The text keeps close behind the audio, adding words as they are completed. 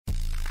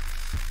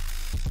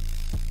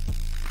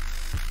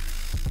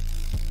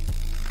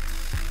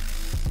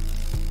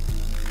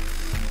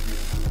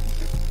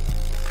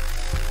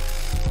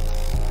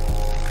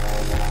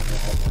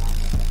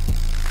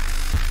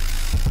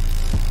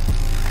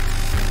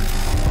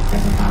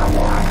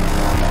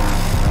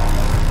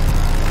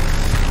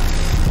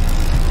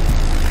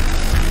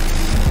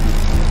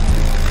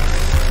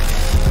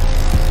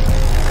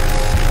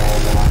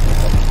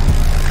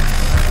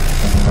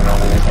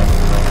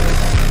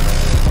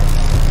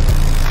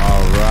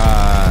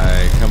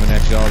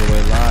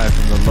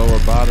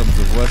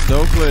West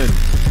Oakland.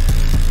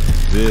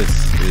 This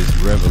is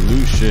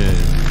Revolution.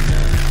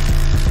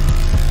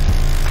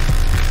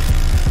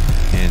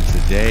 And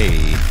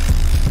today,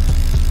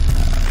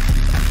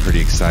 I'm pretty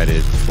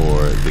excited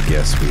for the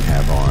guests we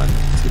have on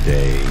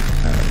today.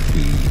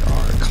 We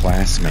are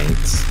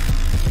classmates.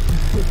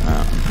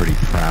 I'm pretty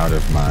proud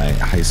of my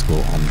high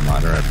school alma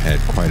mater. I've had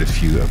quite a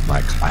few of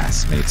my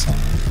classmates on.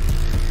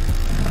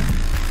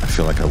 I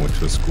feel like I went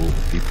to a school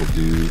where people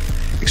do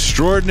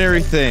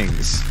extraordinary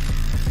things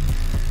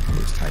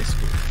post high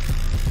school.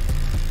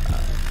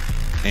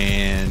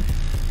 And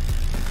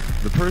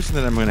the person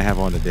that I'm going to have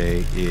on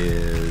today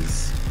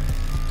is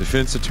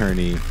defense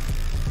attorney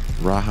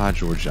Raha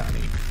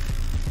Jorjani.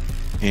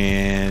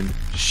 And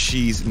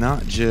she's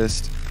not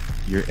just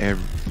your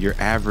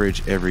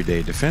average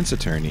everyday defense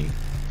attorney.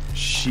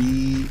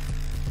 She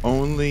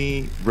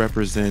only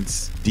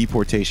represents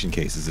deportation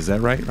cases. Is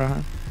that right,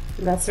 Raha?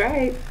 That's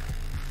right.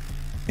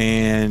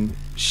 And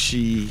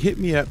she hit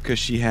me up because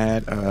she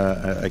had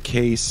a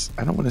case.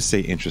 I don't want to say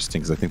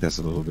interesting because I think that's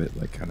a little bit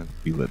like kind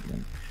of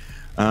belittling.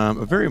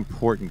 A very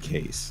important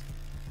case.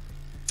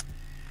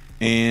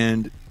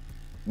 And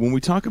when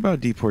we talk about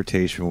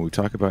deportation, when we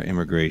talk about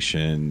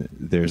immigration,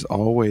 there's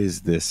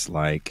always this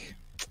like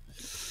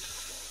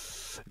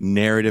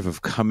narrative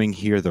of coming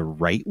here the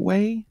right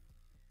way.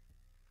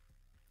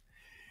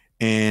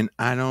 And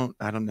I don't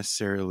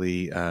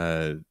necessarily,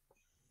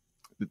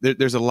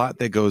 there's a lot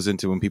that goes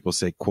into when people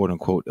say, quote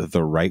unquote,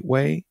 the right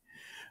way.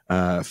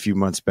 A few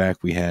months back,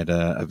 we had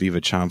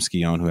Aviva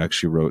Chomsky on, who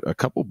actually wrote a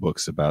couple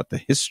books about the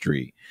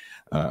history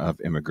of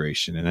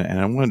immigration. And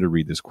I wanted to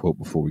read this quote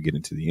before we get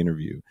into the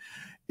interview.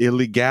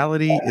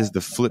 Illegality is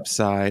the flip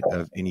side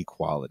of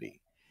inequality.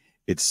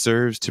 It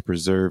serves to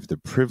preserve the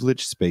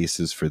privileged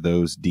spaces for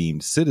those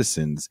deemed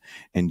citizens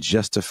and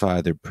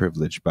justify their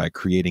privilege by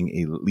creating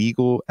a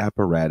legal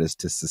apparatus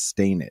to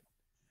sustain it.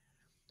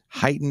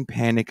 Heightened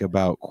panic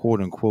about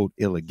quote unquote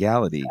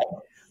illegality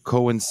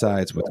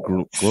coincides with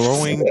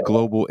growing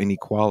global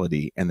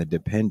inequality and the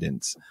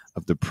dependence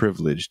of the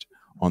privileged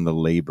on the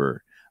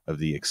labor of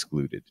the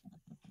excluded.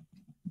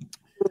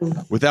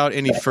 Without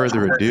any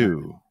further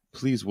ado,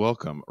 please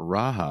welcome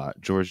Raha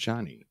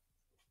Jorjani.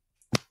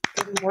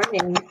 Good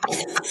morning.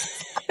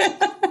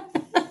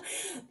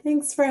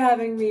 Thanks for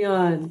having me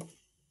on.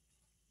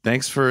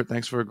 Thanks for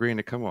agreeing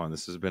to come on.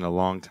 This has been a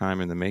long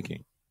time in the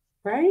making.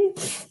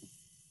 Right?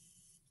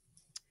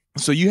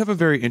 So you have a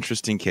very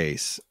interesting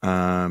case.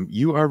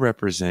 You are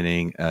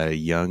representing a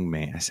young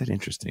man. I said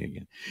interesting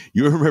again.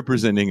 You are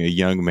representing a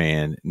young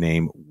man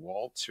named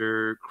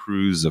Walter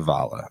Cruz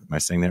Zavala. Am I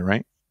saying that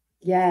right?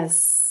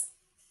 Yes.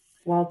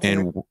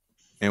 Walter.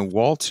 And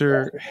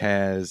Walter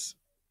has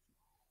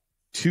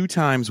 2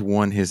 times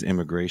won his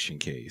immigration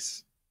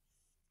case,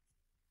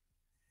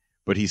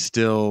 but he's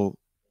still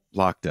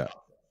locked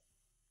up.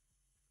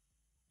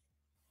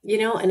 You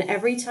know, and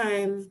every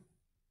time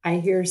I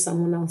hear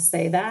someone else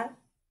say that,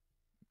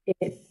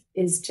 it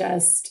is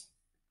just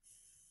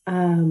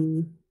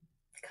kind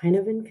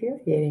of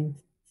infuriating.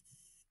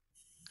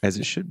 As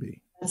it should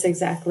be. That's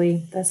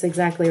exactly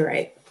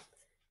right.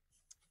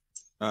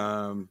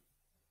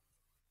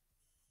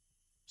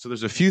 So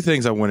there's a few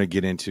things I want to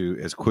get into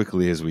as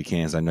quickly as we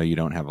can, as I know you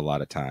don't have a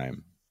lot of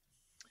time.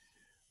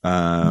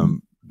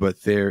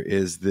 But there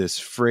is this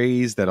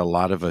phrase that a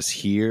lot of us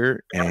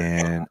hear,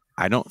 and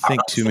I don't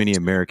think too many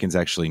Americans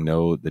actually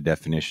know the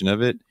definition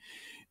of it.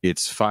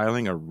 It's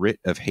filing a writ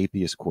of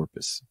habeas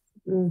corpus.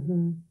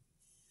 Mm-hmm.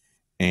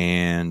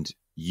 And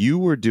you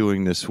were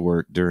doing this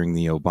work during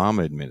the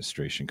Obama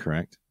administration,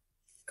 correct?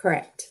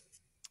 Correct.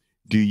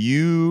 Do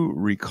you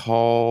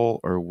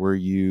recall, or were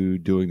you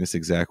doing this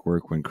exact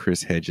work when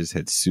Chris Hedges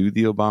had sued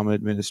the Obama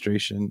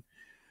administration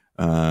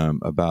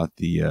about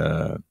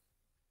the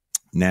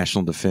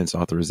National Defense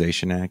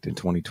Authorization Act in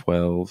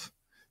 2012,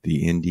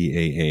 the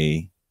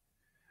NDAA,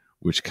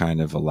 which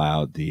kind of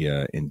allowed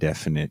the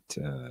indefinite,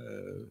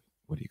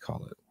 what do you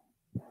call it?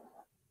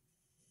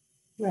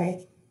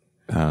 Right.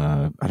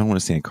 I don't want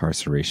to say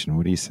incarceration.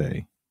 What do you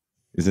say?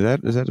 Is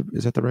that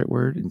the right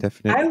word?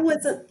 Indefinite?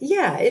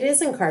 Yeah, it is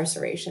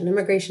incarceration.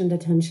 Immigration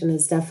detention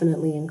is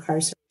definitely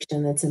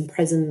incarceration. It's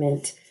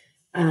imprisonment.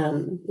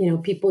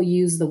 People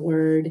use the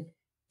word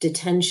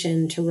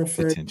detention to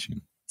refer to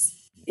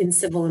in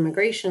civil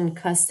immigration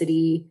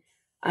custody.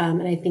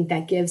 And I think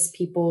that gives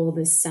people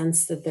this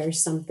sense that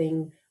there's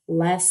something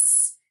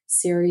less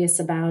serious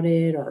about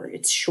it, or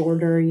it's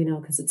shorter,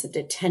 because it's a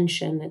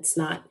detention. It's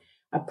not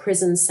a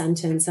prison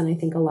sentence. And I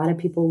think a lot of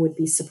people would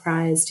be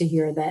surprised to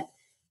hear that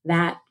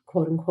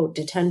quote unquote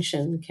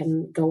detention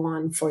can go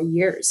on for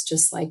years,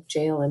 just like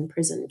jail and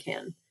prison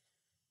can.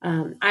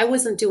 I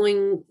wasn't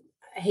doing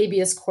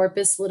habeas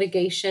corpus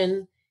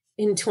litigation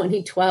in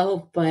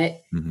 2012,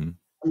 but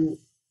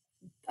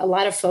a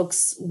lot of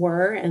folks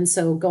were. And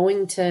so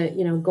going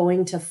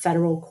to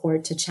federal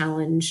court to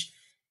challenge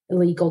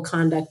illegal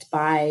conduct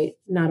by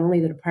not only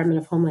the Department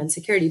of Homeland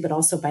Security, but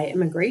also by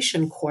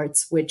immigration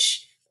courts,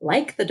 which,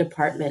 like the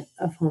Department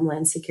of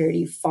Homeland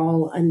Security,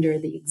 fall under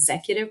the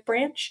executive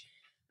branch.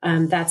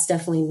 That's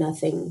definitely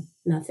nothing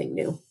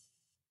new.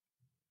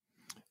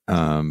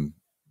 And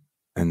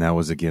that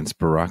was against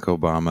Barack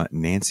Obama,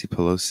 Nancy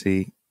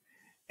Pelosi,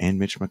 and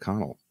Mitch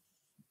McConnell,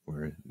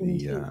 where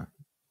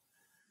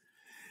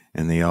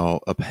and they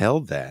all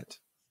upheld that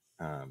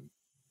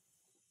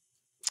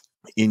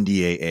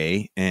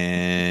NDAA.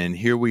 And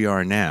here we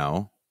are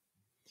now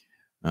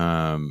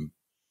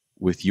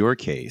with your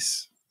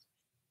case.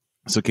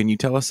 So can you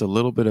tell us a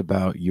little bit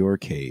about your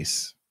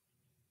case?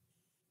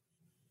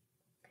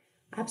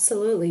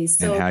 Absolutely.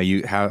 So,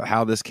 and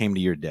how this came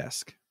to your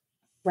desk.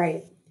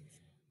 Right.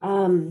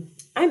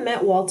 I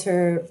met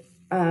Walter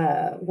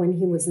when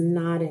he was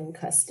not in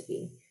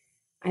custody.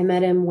 I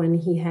met him when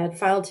he had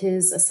filed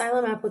his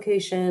asylum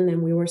application,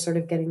 and we were sort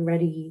of getting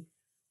ready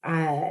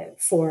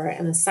for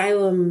an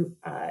asylum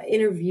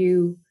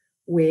interview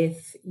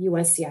with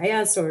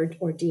USCIS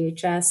or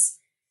DHS.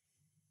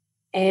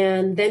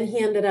 And then he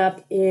ended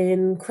up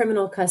in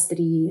criminal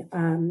custody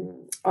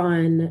in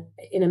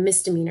a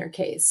misdemeanor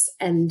case.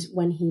 And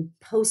when he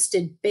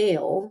posted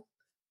bail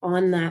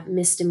on that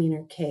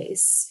misdemeanor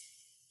case,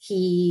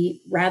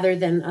 he, rather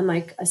than,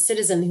 unlike a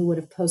citizen who would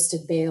have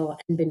posted bail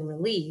and been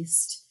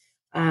released,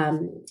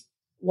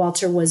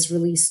 Walter was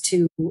released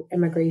to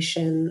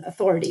immigration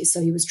authorities. So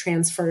he was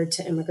transferred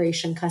to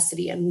immigration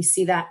custody. And we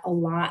see that a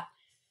lot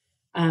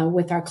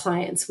with our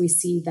clients. We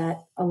see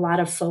that a lot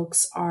of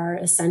folks are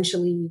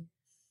essentially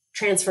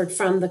transferred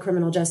from the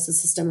criminal justice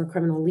system or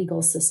criminal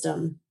legal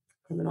system,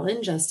 criminal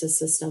injustice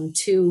system,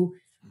 to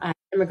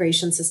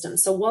immigration system.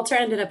 So Walter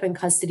ended up in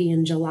custody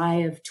in July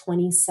of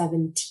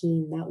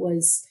 2017. That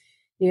was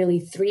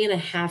nearly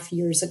 3.5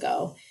 years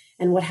ago.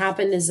 And what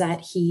happened is that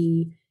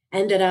he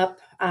ended up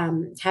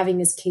having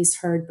his case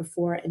heard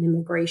before an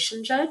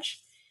immigration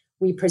judge.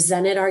 We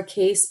presented our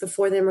case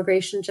before the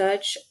immigration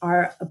judge.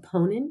 Our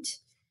opponent,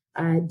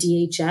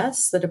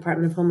 DHS, the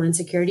Department of Homeland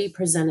Security,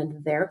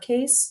 presented their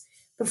case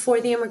before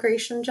the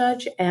immigration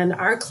judge. And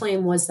our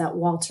claim was that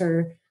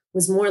Walter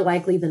was more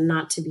likely than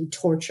not to be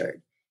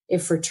tortured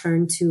if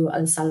returned to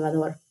El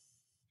Salvador.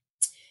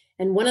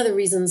 And one of the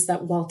reasons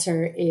that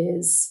Walter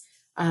is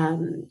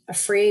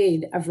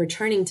afraid of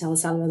returning to El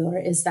Salvador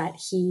is that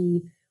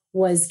he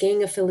was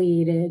gang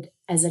affiliated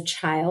as a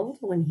child.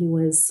 When he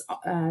was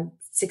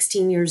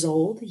 16 years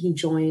old, he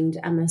joined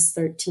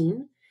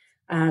MS-13.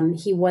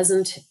 He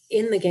wasn't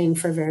in the gang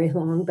for very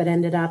long, but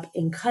ended up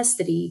in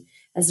custody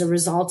as a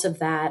result of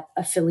that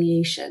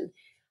affiliation.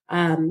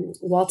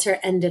 Walter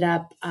ended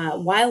up,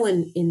 while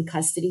in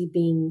custody,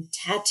 being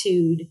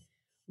tattooed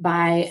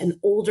by an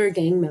older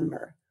gang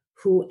member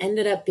who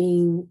ended up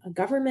being a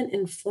government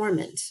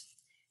informant.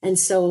 And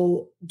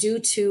so due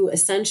to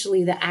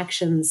essentially the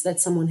actions that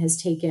someone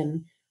has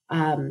taken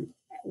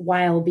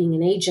while being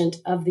an agent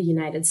of the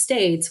United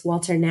States,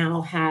 Walter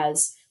now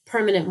has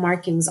permanent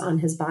markings on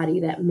his body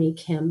that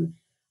make him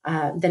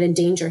that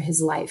endanger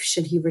his life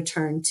should he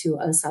return to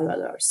El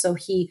Salvador. So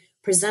he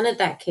presented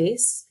that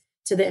case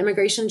to the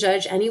immigration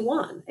judge and he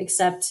won,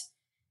 except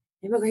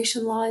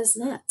immigration law is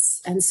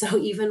nuts. And so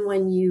even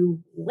when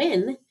you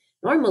win,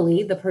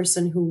 normally the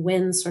person who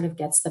wins sort of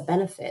gets the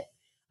benefit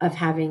of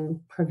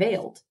having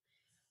prevailed.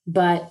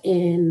 But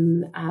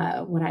in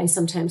what I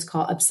sometimes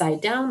call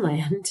upside down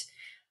land,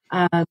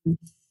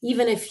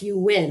 even if you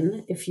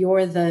win, if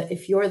you're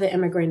the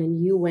immigrant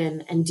and you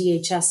win and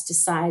DHS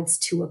decides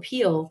to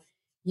appeal,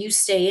 you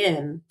stay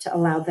in to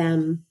allow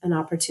them an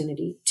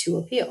opportunity to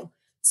appeal.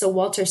 So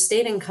Walter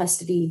stayed in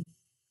custody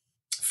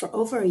for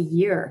over a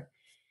year.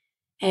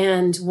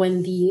 And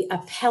when the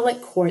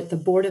appellate court, the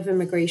Board of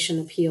Immigration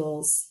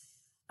Appeals,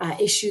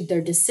 issued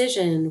their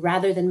decision,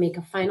 rather than make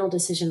a final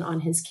decision on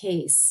his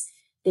case,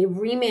 they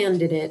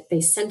remanded it. They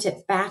sent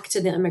it back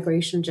to the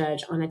immigration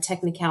judge on a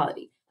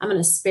technicality. I'm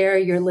going to spare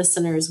your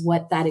listeners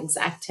what that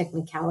exact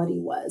technicality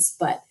was,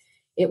 but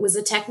it was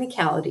a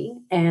technicality.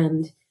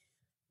 And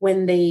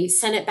when they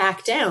sent it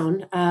back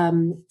down,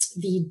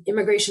 the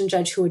immigration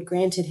judge who had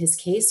granted his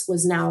case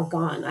was now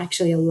gone.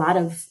 Actually, a lot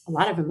of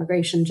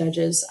immigration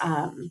judges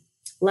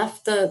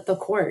left the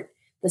court,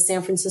 the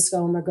San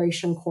Francisco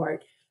Immigration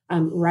Court,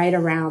 right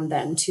around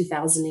then,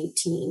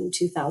 2018,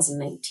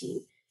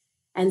 2019.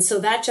 And so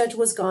that judge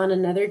was gone.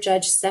 Another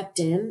judge stepped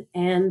in,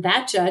 and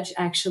that judge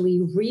actually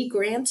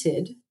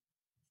re-granted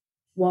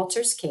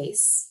Walter's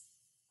case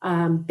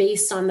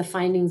based on the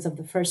findings of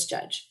the first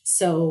judge.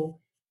 So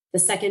the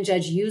second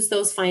judge used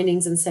those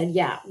findings and said,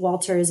 yeah,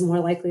 Walter is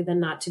more likely than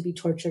not to be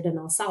tortured in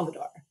El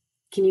Salvador.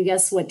 Can you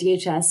guess what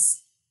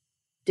DHS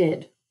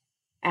did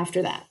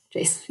after that,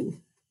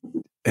 Jason?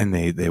 And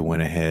they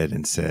went ahead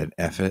and said,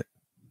 F it.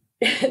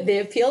 They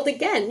appealed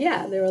again.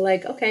 Yeah. They were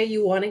like, okay,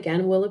 you won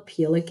again. We'll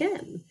appeal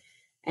again.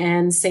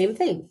 And same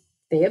thing.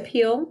 They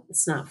appeal.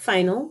 It's not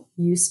final.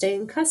 You stay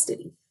in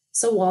custody.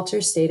 So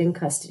Walter stayed in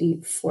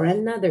custody for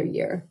another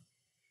year.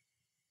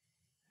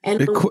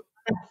 And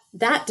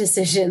that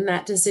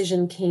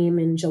decision came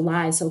in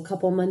July. So a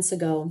couple months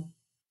ago,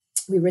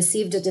 we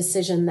received a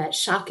decision that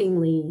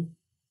shockingly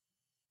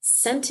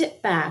sent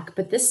it back,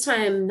 but this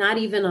time not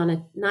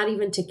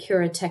even to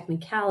cure a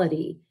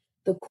technicality.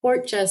 The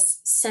court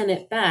just sent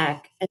it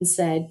back and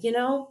said,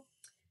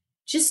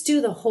 just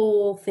do the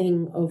whole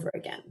thing over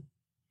again.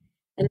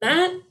 And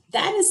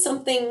that is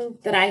something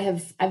that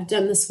I've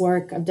done this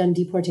work. I've done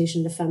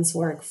deportation defense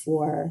work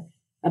for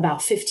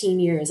about 15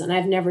 years, and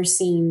I've never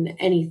seen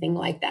anything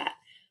like that.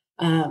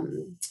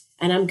 And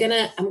I'm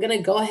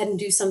gonna go ahead and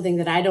do something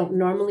that I don't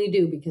normally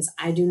do because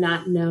I do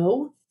not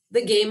know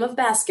the game of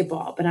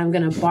basketball, but I'm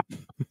gonna borrow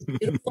this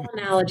beautiful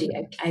analogy.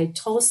 I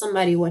told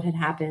somebody what had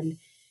happened,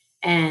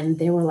 and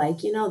they were like,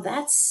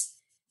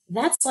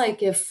 that's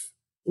like if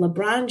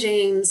LeBron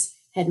James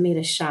had made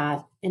a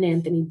shot and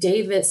Anthony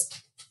Davis.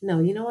 No,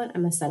 you know what? I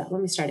messed that up.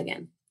 Let me start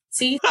again.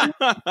 See,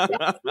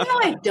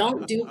 I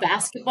don't do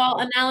basketball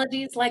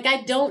analogies. Like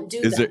I don't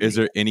do. Is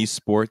there any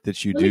sport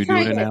that you do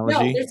an analogy?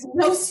 No, there's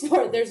no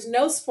sport. There's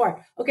no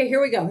sport. Okay,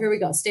 here we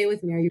go. Stay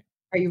with me.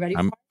 Are you ready?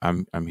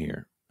 I'm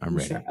here. I'm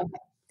ready. Sure? Okay.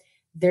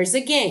 There's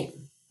a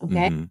game.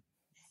 Okay,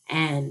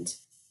 and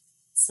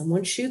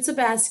someone shoots a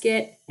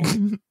basket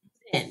and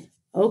in.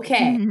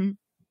 Okay.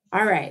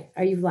 All right.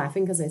 Are you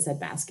laughing because I said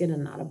basket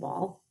and not a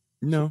ball?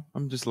 No,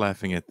 I'm just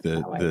laughing at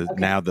the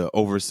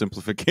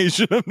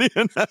oversimplification of the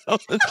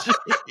analogy.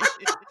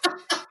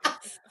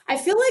 I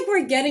feel like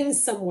we're getting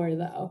somewhere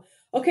though.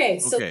 Okay,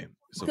 so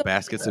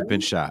baskets have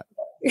been shot.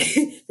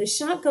 The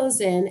shot goes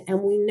in,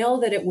 and we know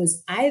that it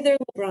was either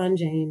LeBron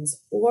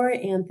James or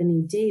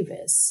Anthony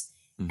Davis.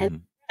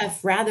 And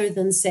rather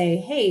than say,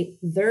 hey,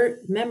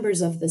 they're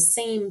members of the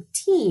same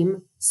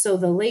team, so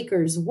the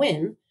Lakers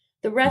win,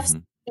 the refs,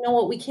 you know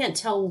what, we can't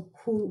tell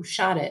who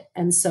shot it.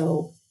 And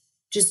so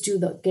just do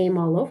the game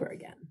all over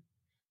again.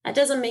 That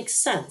doesn't make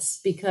sense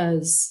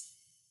because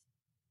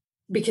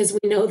we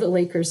know the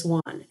Lakers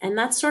won. And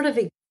that's sort of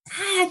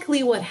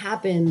exactly what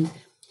happened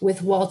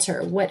with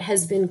Walter. What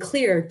has been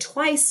clear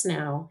twice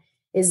now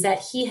is that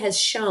he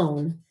has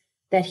shown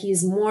that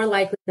he's more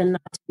likely than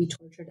not to be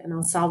tortured in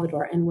El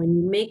Salvador. And when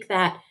you make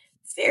that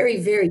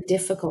very, very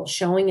difficult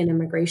showing in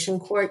immigration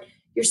court,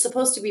 you're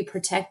supposed to be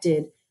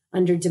protected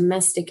under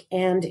domestic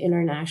and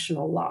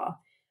international law.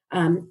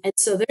 And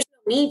so there's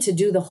no need to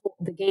do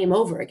the game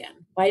over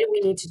again. Why do we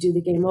need to do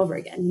the game over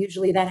again?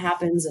 Usually that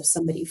happens if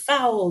somebody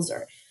fouls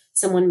or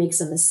someone makes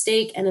a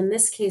mistake. And in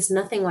this case,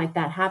 nothing like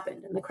that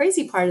happened. And the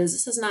crazy part is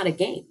this is not a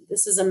game.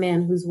 This is a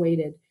man who's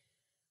waited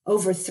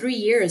over 3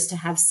 years to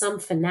have some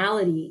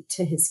finality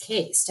to his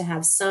case, to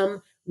have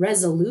some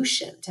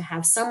resolution, to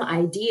have some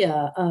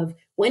idea of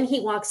when he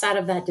walks out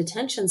of that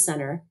detention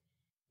center,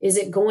 is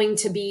it going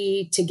to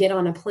be to get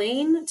on a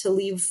plane to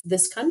leave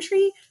this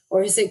country?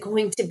 Or is it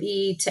going to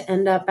be to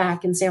end up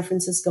back in San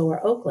Francisco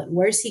or Oakland?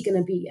 Where's he going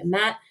to be? And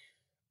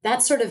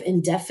that sort of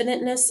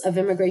indefiniteness of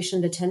immigration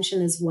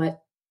detention is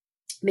what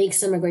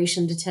makes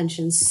immigration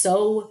detention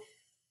so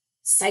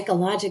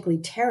psychologically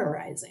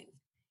terrorizing,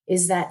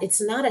 is that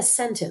it's not a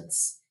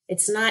sentence.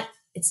 It's not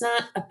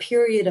a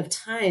period of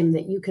time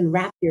that you can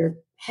wrap your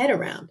head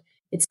around.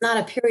 It's not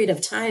a period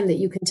of time that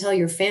you can tell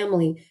your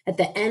family at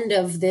the end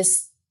of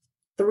this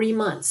 3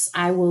 months,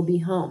 I will be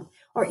home.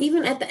 Or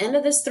even at the end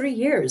of this 3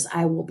 years,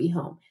 I will be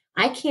home.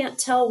 I can't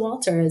tell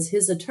Walter as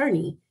his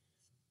attorney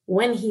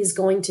when he's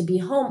going to be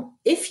home,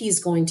 if he's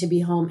going to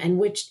be home,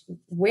 and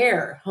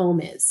where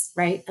home is,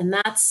 right? And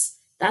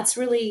that's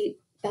really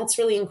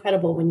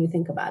incredible when you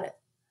think about it.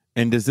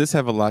 And does this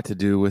have a lot to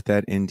do with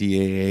that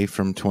NDAA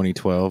from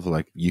 2012?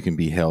 Like you can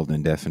be held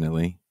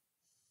indefinitely?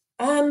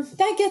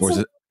 That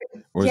gets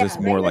or is this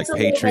more like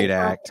Patriot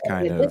Act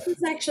kind of? This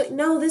is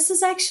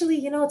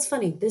actually, it's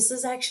funny. This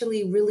is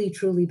actually really,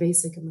 truly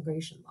basic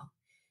immigration law.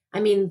 I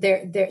mean,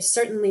 they're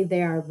certainly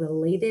they are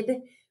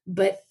related,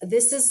 but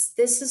this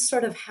is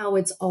sort of how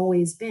it's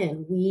always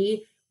been.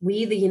 We,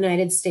 the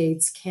United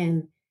States,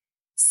 can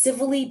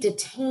civilly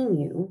detain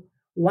you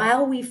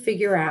while we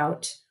figure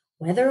out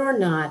whether or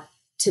not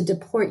to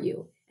deport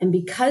you. And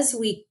because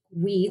we,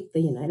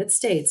 the United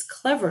States,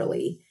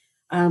 cleverly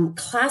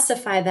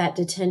classify that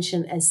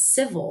detention as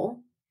civil,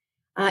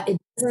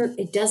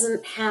 it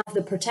doesn't have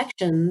the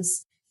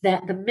protections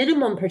the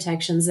minimum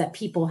protections that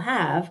people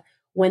have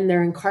when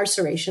their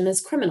incarceration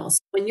as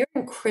criminals. When you're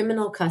in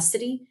criminal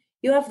custody,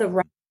 you have the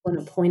right to an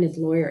appointed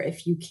lawyer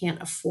if you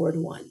can't afford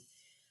one.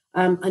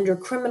 Under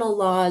criminal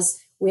laws,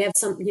 we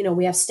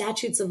have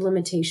statutes of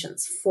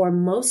limitations. For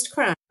most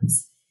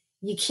crimes,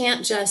 you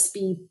can't just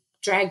be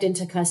dragged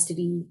into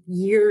custody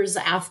years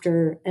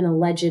after an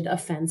alleged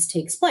offense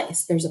takes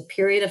place. There's a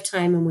period of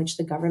time in which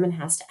the government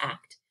has to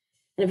act.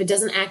 And if it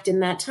doesn't act in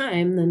that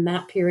time, then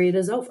that period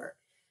is over.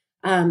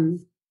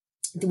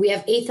 We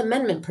have Eighth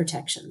Amendment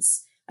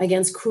protections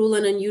against cruel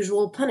and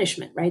unusual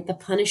punishment, right? The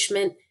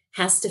punishment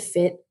has to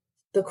fit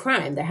the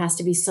crime. There has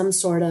to be some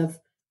sort of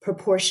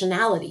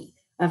proportionality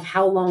of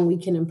how long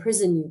we can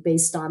imprison you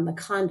based on the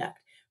conduct,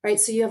 right?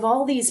 So you have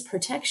all these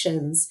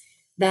protections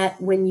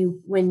that when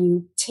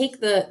you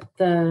take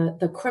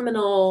the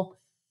criminal,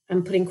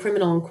 I'm putting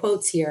criminal in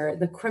quotes here,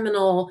 the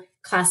criminal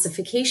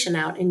classification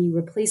out and you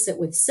replace it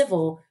with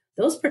civil,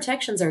 those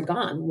protections are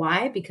gone.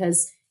 Why?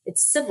 Because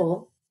it's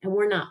civil and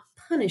we're not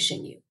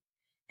punishing you.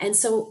 And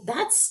so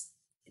that's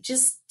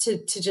just to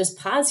just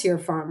pause here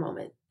for a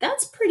moment.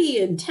 That's pretty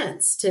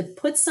intense to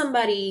put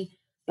somebody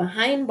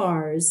behind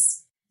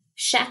bars,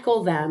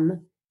 shackle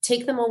them,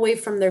 take them away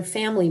from their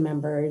family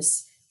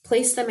members,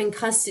 place them in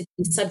custody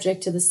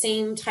subject to the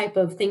same type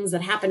of things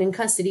that happen in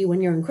custody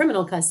when you're in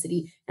criminal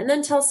custody, and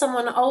then tell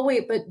someone, oh,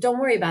 wait, but don't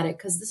worry about it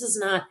because this is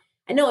not,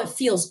 I know it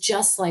feels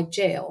just like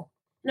jail.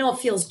 I know it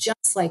feels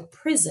just like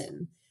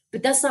prison,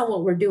 but that's not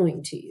what we're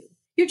doing to you.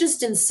 You're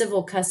just in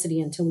civil custody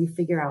until we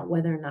figure out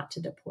whether or not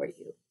to deport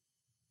you.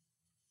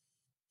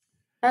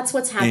 That's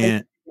what's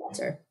happening,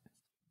 Walter.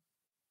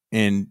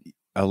 And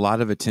a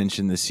lot of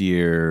attention this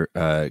year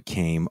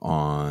came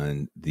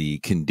on the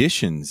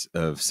conditions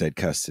of said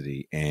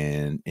custody.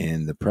 And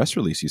in the press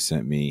release you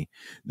sent me,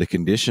 the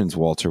conditions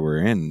Walter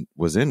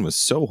was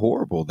so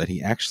horrible that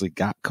he actually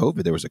got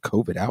COVID. There was a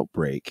COVID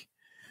outbreak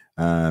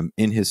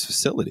in his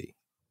facility.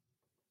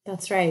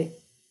 That's right.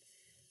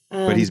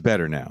 But he's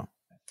better now.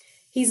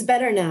 He's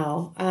better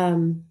now.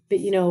 But,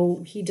 you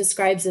know, he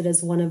describes it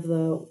as one of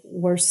the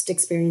worst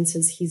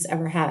experiences he's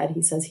ever had.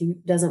 He says he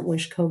doesn't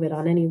wish COVID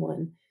on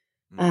anyone.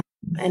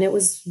 And it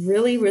was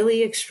really,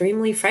 really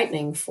extremely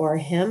frightening for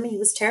him. He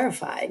was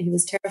terrified. He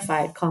was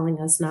terrified calling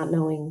us, not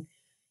knowing,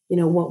 you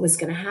know, what was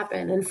going to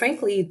happen. And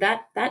frankly,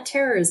 that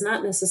terror is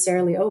not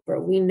necessarily over.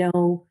 We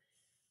know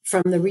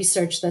from the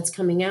research that's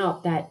coming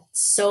out that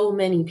so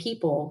many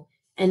people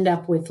end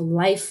up with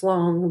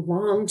lifelong,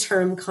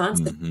 long-term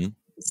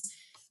consequences,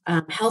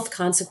 health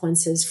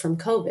consequences from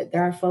COVID.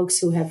 There are folks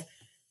who have,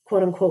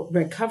 quote unquote,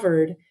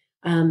 recovered,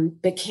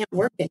 but can't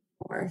work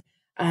anymore.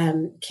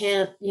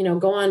 Can't, you know,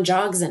 go on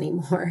jogs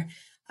anymore,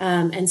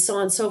 and so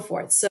on and so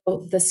forth. So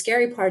the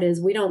scary part is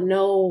we don't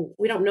know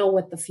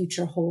what the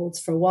future holds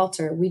for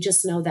Walter. We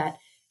just know that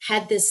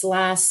had this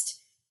last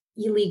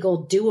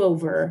illegal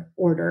do-over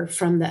order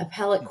from the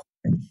appellate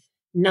court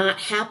not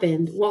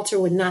happened, Walter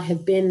would not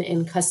have been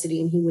in custody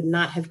and he would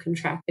not have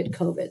contracted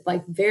COVID.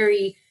 Like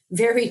very,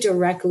 very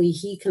directly,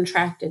 he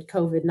contracted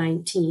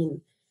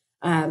COVID-19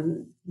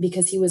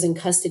 because he was in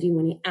custody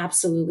when he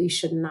absolutely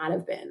should not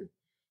have been.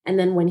 And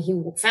then when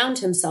he found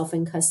himself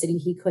in custody,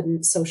 he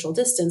couldn't social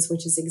distance,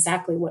 which is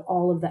exactly what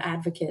all of the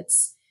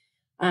advocates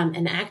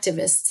and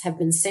activists have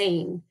been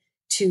saying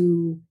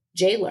to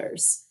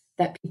jailers,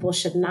 that people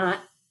should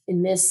not,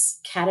 in this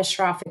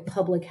catastrophic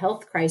public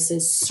health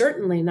crisis,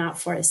 certainly not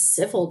for a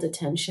civil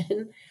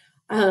detention,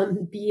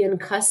 be in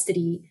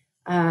custody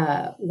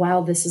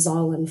while this is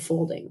all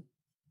unfolding.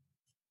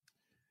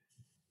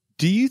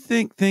 Do you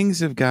think things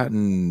have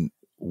gotten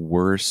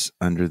worse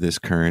under this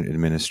current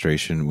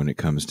administration when it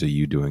comes to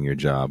you doing your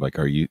job? Like,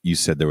 you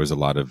said there was a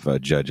lot of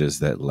judges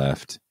that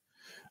left,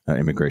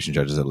 immigration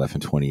judges that left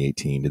in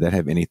 2018. Did that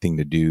have anything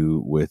to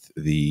do with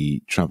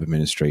the Trump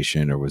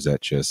administration, or was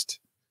that just...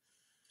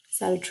 Is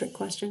that a trick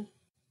question?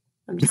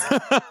 I'm just...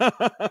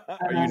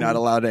 Are you not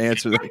allowed to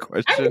answer that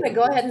question? I'm going to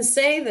go ahead and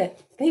say that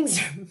things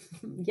are,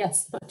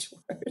 yes, much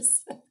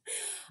worse.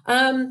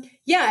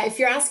 Yeah, if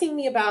you're asking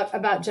me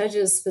about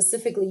judges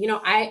specifically, you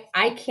know,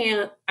 I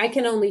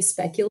can only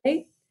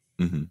speculate.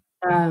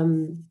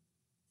 Mm-hmm.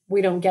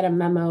 We don't get a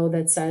memo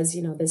that says,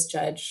 you know, this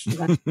judge,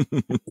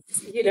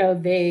 you know,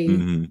 they,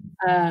 mm-hmm.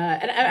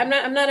 And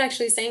I'm not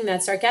actually saying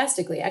that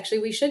sarcastically. Actually,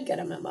 we should get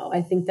a memo.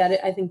 I think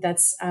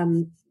that's,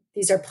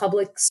 these are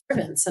public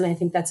servants. And I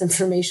think that's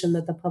information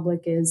that the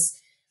public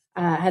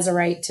has a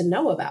right to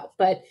know about,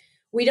 but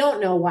we don't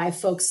know why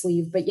folks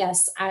leave. But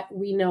yes,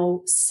 we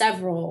know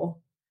several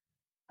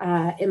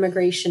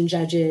immigration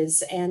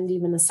judges and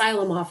even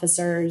asylum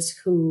officers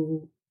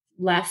who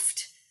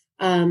left,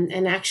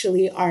 and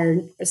actually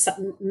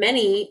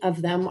many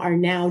of them are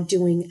now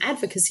doing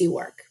advocacy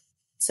work.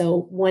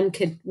 So one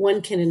can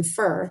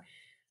infer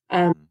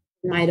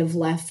might have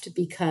left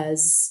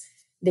because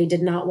they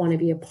did not want to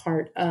be a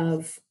part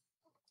of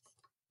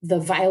the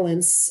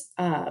violence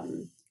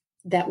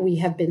that we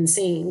have been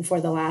seeing for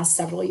the last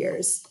several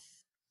years.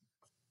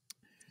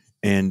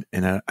 And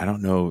I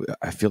don't know,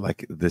 I feel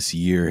like this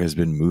year has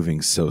been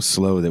moving so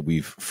slow that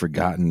we've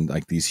forgotten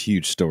like these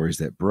huge stories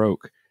that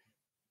broke.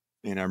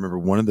 And I remember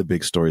one of the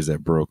big stories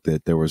that broke,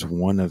 that there was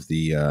one of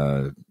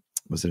the,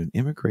 was it an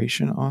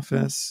immigration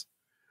office?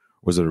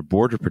 Was it a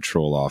border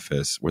patrol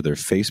office where their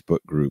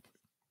Facebook group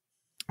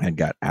had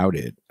got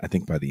outed, I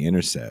think by The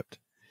Intercept.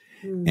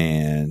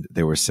 And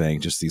they were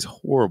saying just these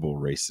horrible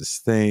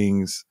racist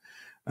things.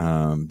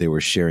 They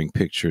were sharing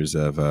pictures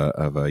of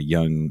a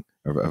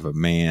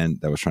man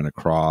that was trying to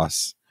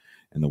cross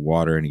in the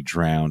water and he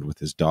drowned with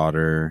his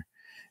daughter.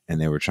 And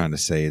they were trying to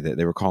say that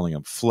they were calling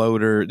him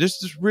floater,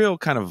 just real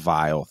kind of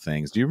vile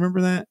things. Do you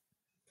remember that?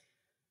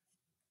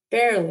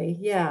 Barely.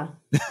 Yeah.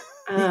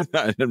 I'm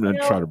going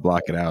to try to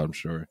block it out, I'm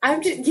sure.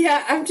 I'm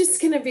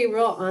just going to be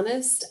real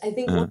honest. I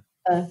think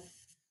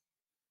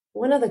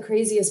one of the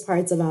craziest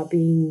parts about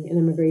being an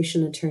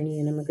immigration attorney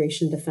and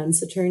immigration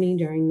defense attorney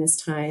during this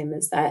time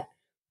is that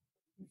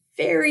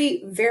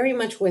very, very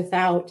much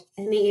without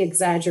any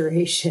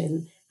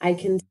exaggeration, I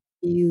can tell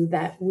you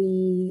that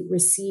we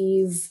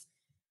receive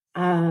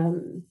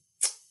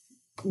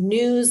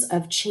news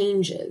of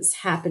changes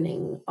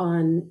happening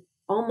on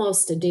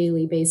almost a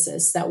daily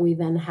basis that we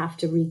then have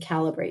to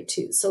recalibrate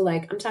to. So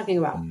like I'm talking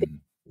about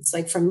it's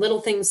like from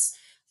little things,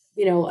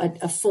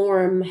 a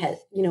form had,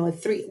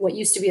 what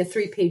used to be a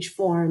 3-page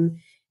form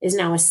is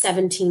now a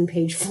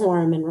 17-page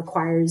form and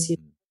requires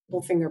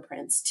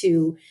fingerprints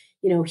to,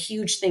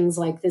 huge things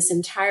like this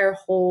entire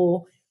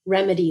whole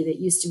remedy that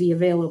used to be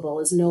available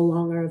is no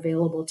longer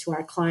available to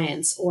our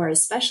clients, or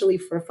especially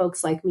for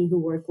folks like me who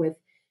work with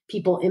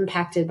people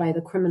impacted by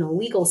the criminal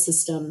legal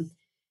system.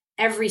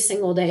 Every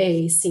single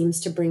day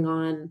seems to bring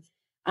on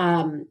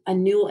a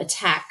new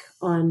attack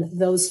on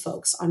those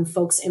folks, on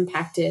folks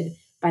impacted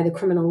by the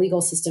criminal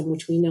legal system,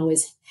 which we know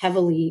is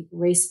heavily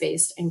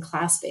race-based and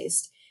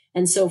class-based.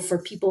 And so for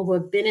people who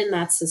have been in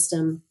that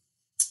system,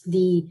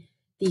 the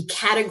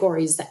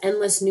categories, the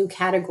endless new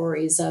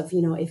categories of,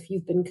 if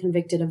you've been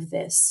convicted of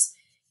this,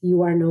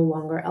 you are no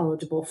longer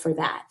eligible for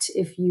that.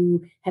 If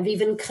you have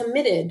even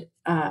committed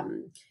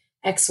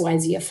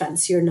XYZ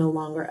offense, you're no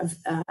longer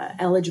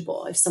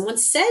eligible. If someone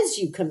says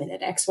you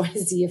committed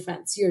XYZ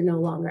offense, you're no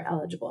longer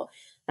eligible.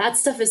 That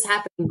stuff is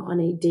happening on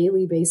a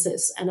daily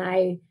basis. And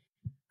I,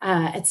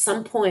 at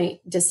some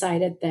point,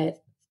 decided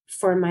that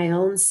for my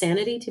own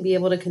sanity to be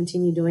able to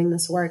continue doing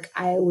this work,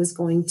 I was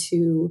going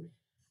to,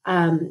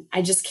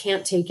 I just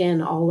can't take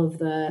in all of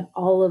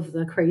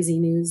the crazy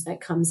news that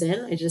comes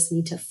in. I just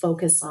need to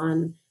focus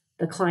on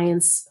the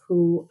clients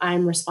who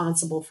I'm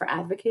responsible for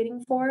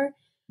advocating for.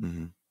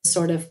 Mm-hmm.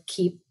 Sort of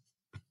keep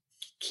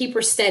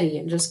her steady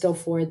and just go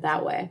forward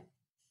that way.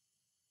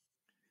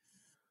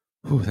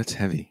 Oh, that's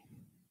heavy.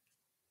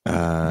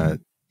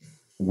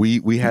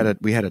 We had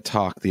a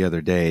talk the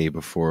other day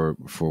before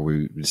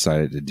we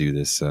decided to do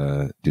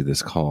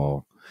this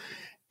call,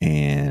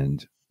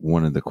 and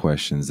one of the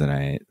questions that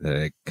I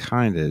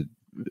kind of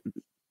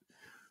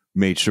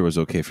made sure was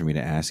okay for me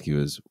to ask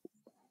you is,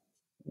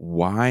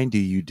 why do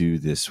you do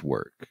this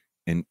work?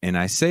 And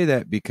I say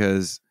that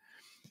because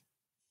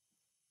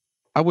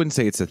I wouldn't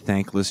say it's a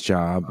thankless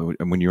job.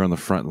 When you're on the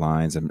front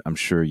lines, I'm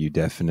sure you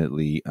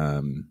definitely,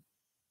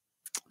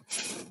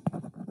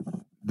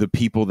 the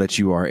people that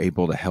you are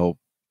able to help,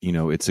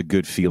 it's a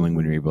good feeling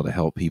when you're able to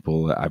help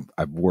people.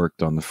 I've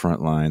worked on the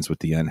front lines with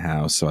the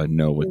unhoused, so I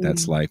know what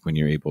that's like when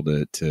you're able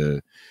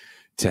to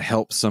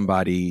help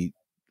somebody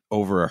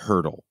over a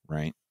hurdle,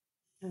 right?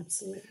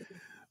 Absolutely.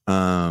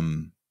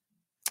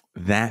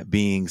 That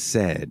being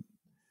said,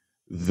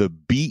 the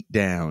beat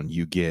down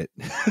you get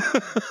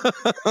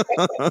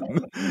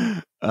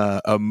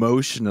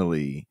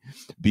emotionally,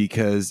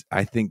 because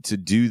I think to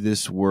do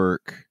this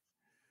work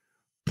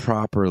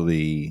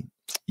properly,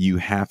 you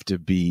have to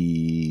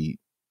be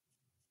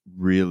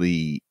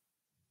really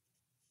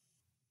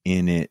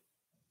in it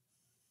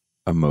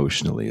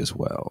emotionally as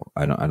well.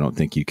 I don't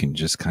think you can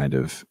just kind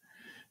of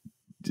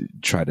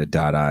try to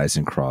dot I's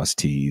and cross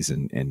T's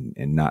and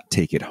not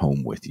take it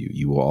home with you.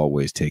 You will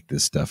always take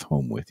this stuff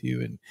home with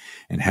you.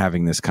 And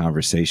having this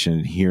conversation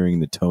and hearing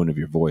the tone of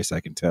your voice, I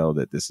can tell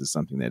that this is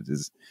something that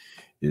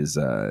is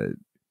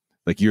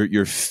like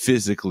you're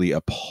physically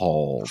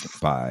appalled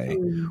by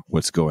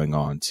what's going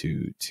on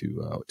to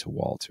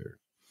Walter.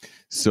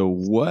 So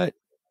what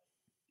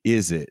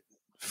is it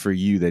for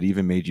you that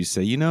even made you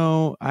say,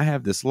 I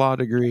have this law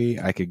degree,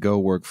 I could go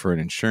work for an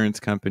insurance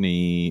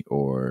company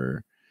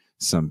or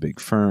some big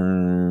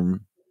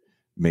firm,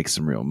 make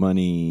some real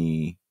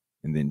money,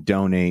 and then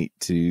donate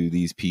to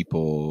these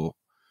people?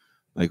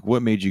 Like,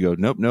 what made you go,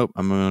 nope,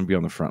 I'm going to be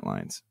on the front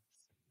lines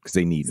because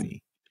they need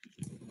me?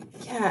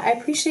 Yeah, I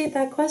appreciate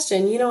that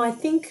question. I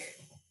think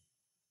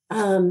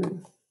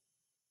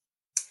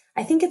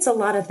it's a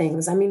lot of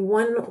things. I mean,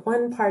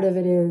 one part of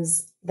it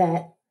is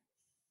that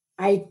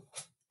I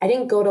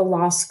didn't go to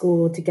law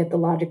school to get the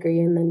law degree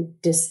and then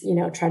just,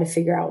 try to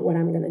figure out what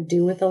I'm going to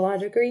do with the law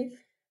degree.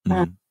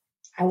 Mm-hmm.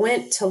 I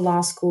went to law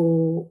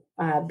school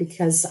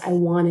because I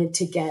wanted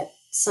to get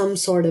some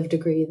sort of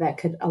degree that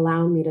could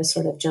allow me to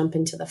sort of jump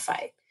into the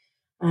fight.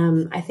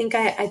 I think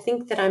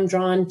that I'm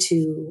drawn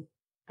to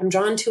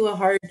a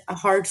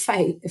hard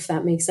fight, if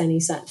that makes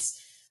any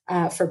sense,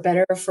 for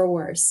better or for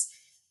worse.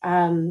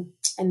 And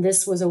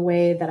this was a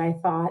way that I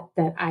thought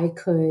that I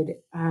could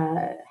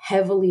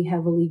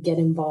heavily get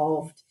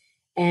involved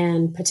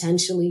and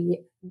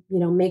potentially,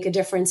 make a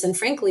difference. And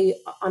frankly,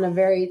 on a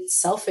very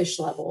selfish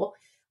level,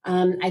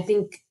 I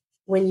think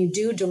when you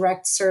do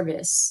direct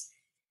service,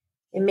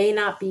 it may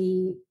not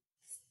be,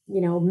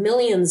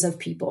 millions of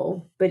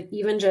people, but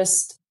even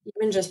just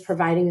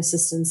providing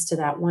assistance to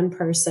that one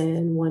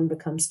person, one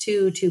becomes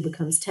two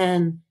becomes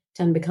 10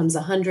 becomes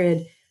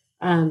 100.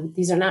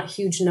 These are not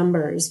huge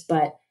numbers,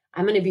 but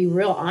I'm going to be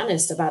real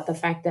honest about the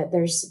fact that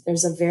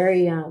there's a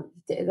very,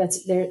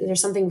 there's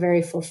something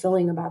very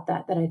fulfilling about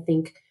that I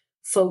think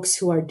folks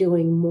who are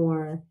doing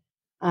more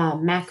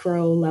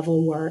macro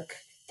level work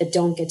that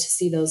don't get to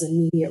see those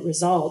immediate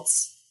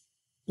results,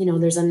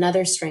 there's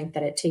another strength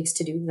that it takes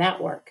to do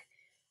that work.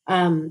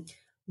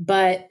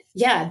 But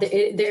yeah,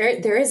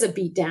 there is a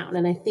beat down.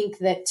 And I think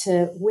that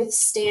to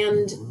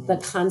withstand the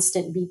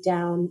constant beat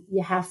down,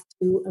 you have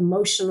to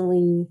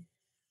emotionally,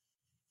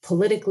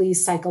 politically,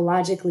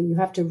 psychologically, you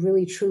have to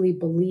really, truly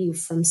believe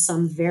from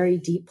some very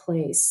deep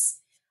place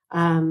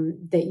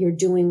that you're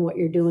doing what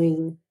you're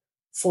doing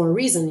for a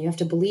reason. You have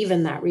to believe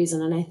in that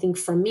reason. And I think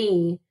for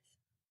me,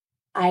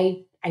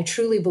 I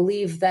truly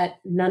believe that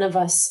none of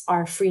us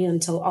are free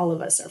until all of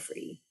us are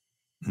free.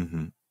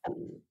 Mm-hmm.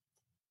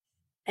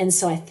 And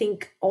so I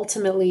think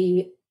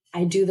ultimately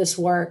I do this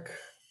work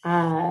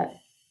to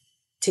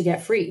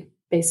get free,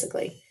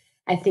 basically.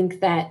 I think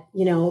that,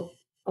 you know,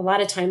 a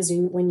lot of times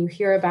when you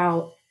hear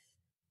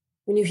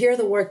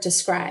the work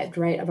described,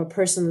 right, of a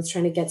person that's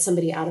trying to get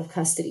somebody out of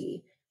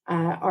custody,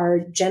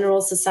 our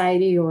general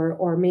society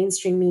or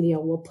mainstream media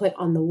will put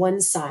on the one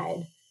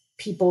side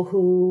people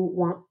who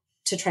want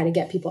to try to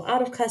get people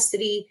out of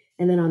custody,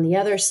 and then on the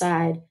other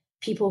side,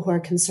 people who are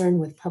concerned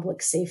with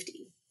public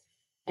safety.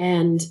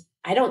 And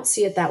I don't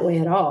see it that way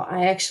at all.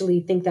 I actually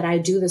think that I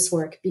do this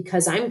work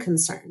because I'm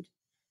concerned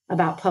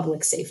about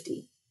public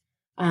safety,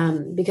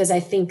 because I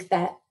think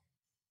that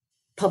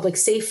public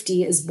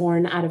safety is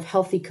born out of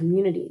healthy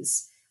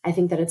communities. I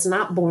think that it's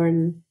not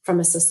born from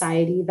a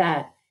society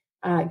that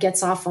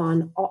gets off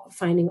on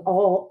finding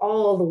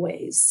all the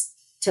ways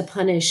to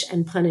punish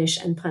and punish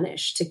and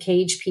punish, to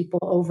cage people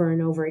over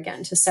and over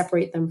again, to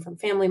separate them from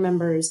family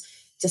members,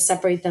 to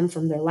separate them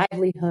from their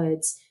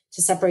livelihoods,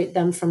 to separate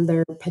them from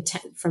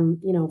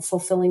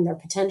fulfilling their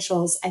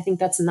potentials. I think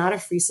that's not a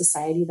free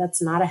society. That's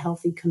not a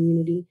healthy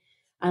community.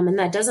 And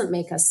that doesn't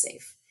make us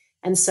safe.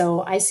 And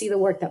so I see the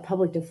work that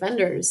public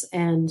defenders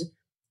and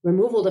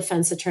removal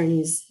defense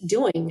attorneys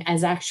doing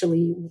as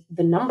actually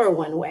the number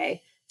one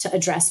way to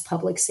address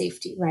public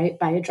safety, right?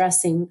 By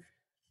addressing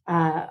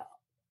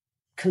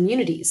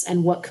communities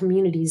and what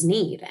communities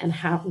need, and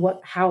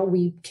how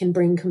we can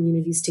bring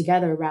communities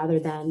together rather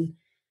than,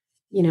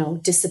 you know,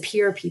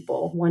 disappear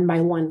people one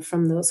by one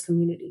from those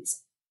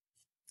communities.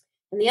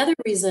 And the other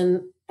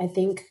reason I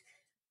think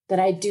that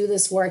I do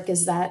this work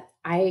is that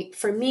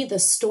for me, the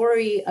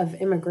story of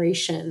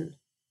immigration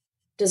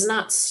does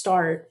not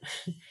start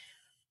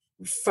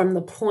from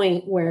the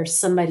point where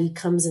somebody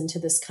comes into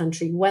this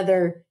country,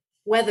 whether,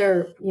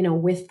 you know,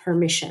 with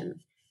permission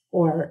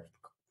or,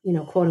 you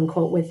know, quote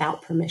unquote,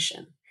 without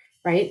permission,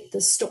 right?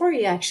 The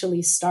story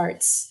actually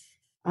starts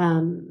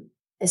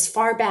as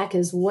far back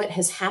as what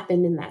has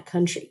happened in that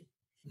country.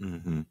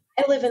 Mm-hmm.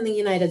 I live in the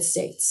United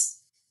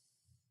States.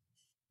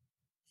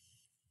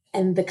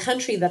 And the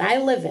country that I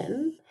live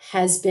in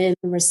has been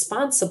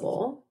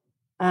responsible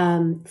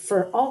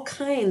for all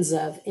kinds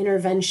of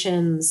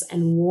interventions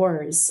and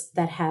wars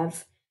that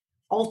have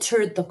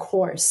altered the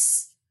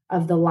course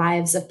of the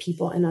lives of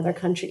people in other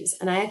countries.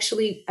 And I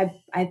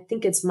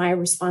think it's my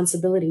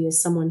responsibility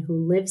as someone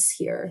who lives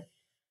here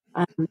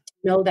to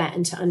know that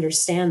and to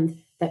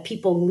understand that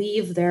people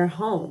leave their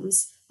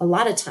homes a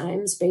lot of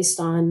times based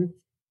on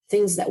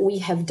things that we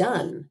have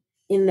done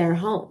in their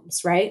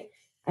homes, right?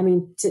 I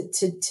mean,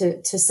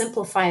 to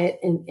simplify it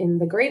in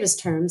the greatest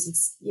terms,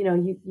 it's, you know,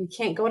 you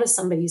can't go to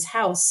somebody's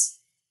house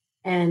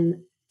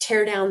and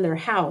tear down their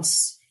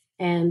house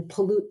and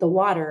pollute the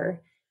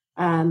water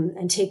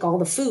and take all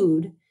the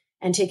food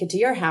and take it to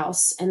your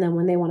house. And then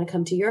when they want to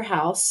come to your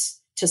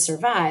house to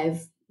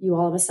survive, you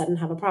all of a sudden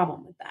have a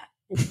problem with that.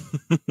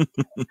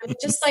 I mean,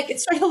 just like,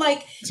 it's sort of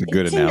like it's a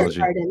good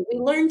analogy. We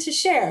learn to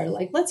share,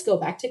 like, let's go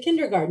back to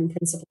kindergarten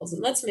principles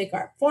and let's make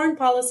our foreign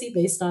policy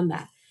based on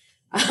that.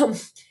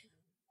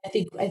 I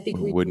think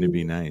wouldn't it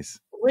be nice?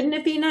 Wouldn't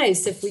it be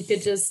nice if we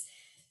could just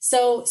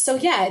so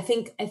yeah, I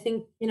think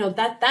you know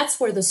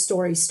that's where the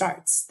story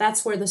starts.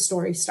 That's where the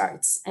story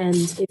starts.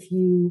 And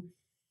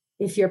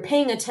if you're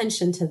paying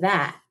attention to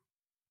that,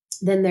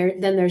 then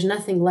there's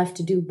nothing left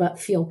to do but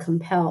feel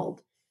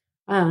compelled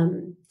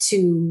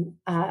to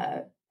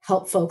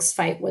help folks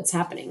fight what's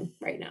happening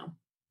right now.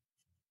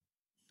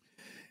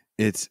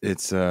 It's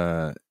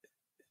are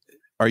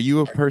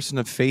you a person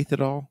of faith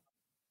at all?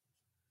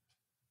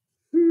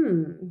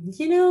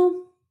 You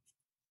know,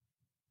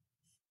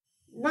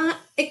 not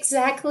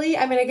exactly.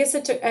 I mean, I guess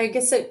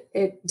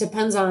it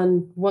depends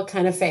on what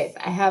kind of faith.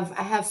 I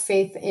have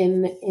faith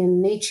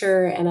in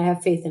nature, and I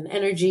have faith in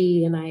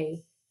energy, and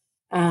I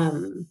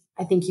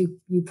think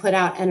you put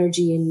out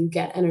energy and you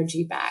get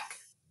energy back.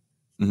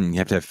 Mm-hmm. You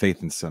have to have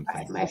faith in something.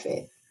 Right, my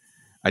faith.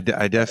 I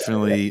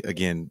definitely,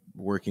 again,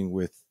 working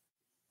with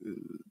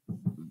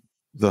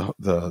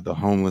the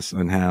homeless,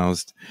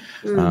 unhoused,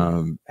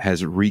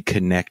 has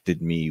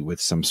reconnected me with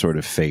some sort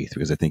of faith,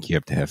 because I think you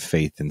have to have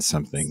faith in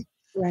something,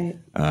 right?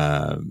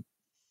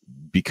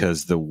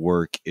 Because the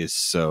work is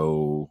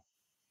so,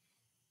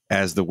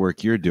 as the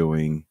work you're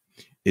doing,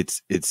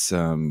 it's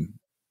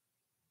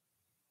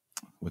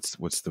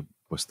what's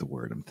the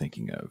word I'm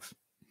thinking of?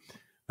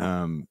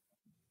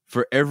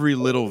 For every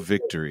little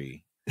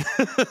victory,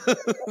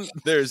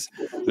 there's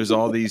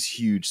all these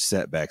huge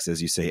setbacks.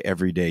 As you say,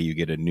 every day you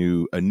get a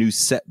new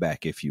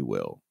setback, if you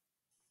will.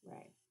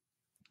 Right.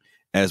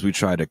 As we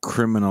try to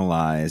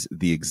criminalize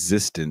the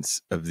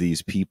existence of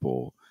these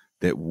people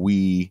that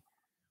we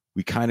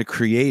we kind of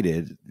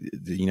created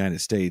the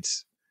United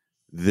States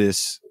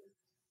this,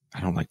 I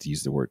don't like to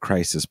use the word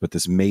crisis, but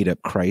this made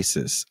up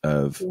crisis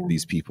of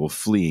these people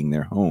fleeing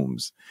their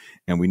homes.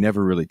 And we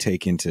never really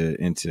take into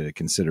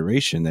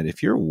consideration that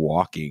if you're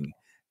walking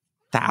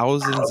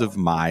thousands of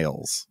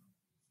miles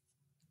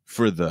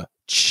for the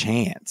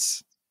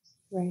chance,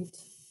 right,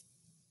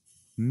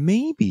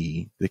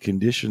 maybe the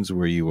conditions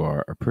where you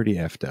are pretty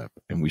effed up,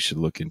 and we should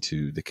look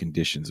into the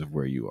conditions of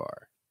where you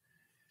are.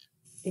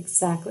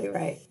 Exactly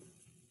right.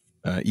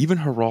 Even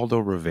Geraldo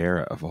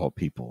Rivera, of all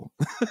people,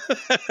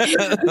 who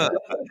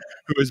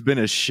has been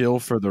a shill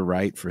for the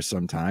right for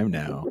some time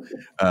now,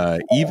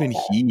 even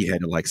he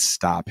had to like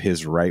stop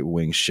his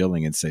right-wing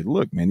shilling and say,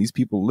 look, man, these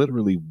people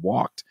literally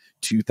walked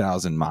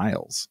 2,000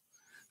 miles.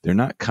 They're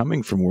not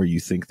coming from where you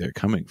think they're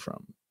coming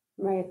from.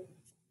 Right.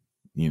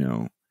 You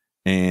know,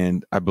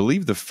 and I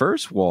believe the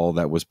first wall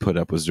that was put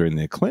up was during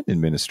the Clinton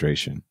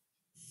administration.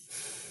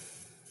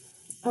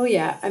 Oh,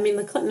 yeah. I mean,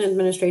 the Clinton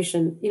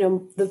administration, you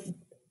know,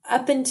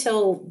 up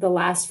until the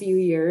last few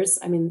years,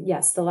 I mean,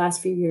 yes, the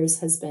last few years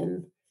has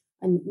been,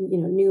 you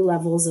know, new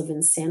levels of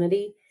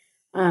insanity.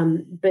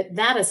 But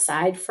that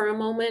aside for a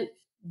moment,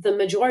 the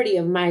majority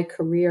of my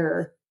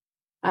career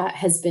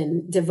has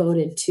been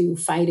devoted to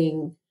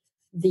fighting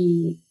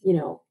the, you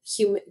know,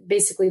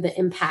 basically the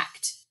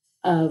impact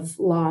of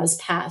laws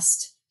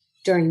passed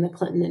during the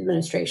Clinton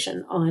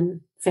administration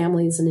on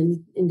families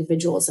and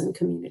individuals and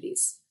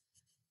communities.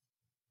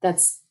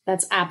 That's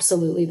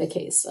absolutely the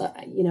case.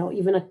 You know,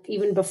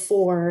 even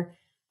before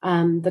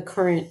the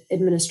current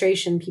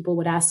administration, people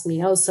would ask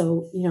me, "Oh,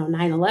 so you know,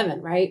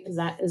 9/11, right? Is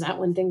that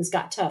when things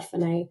got tough?"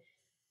 And I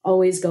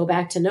always go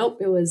back to, nope.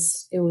 It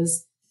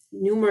was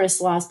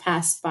numerous laws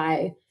passed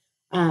by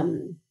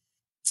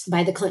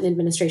the Clinton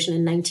administration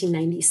in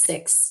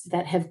 1996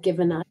 that have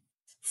given us,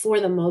 for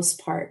the most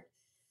part,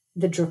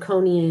 the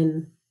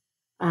draconian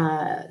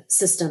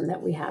system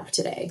that we have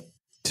today.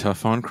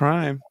 Tough on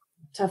crime.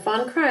 Tough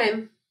on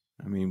crime.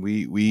 I mean,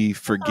 we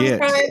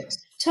forget.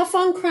 Tough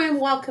on crime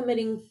while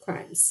committing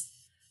crimes.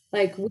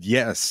 Like,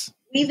 yes,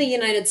 we, the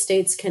United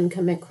States, can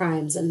commit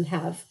crimes and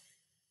have,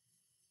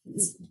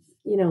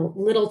 you know,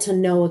 little to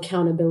no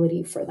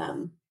accountability for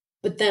them.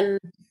 But then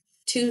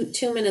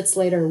two minutes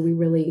later,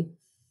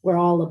 we're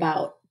all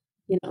about,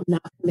 you know,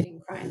 not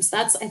committing crimes.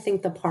 That's, I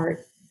think, the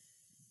part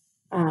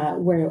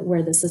where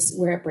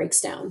it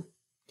breaks down.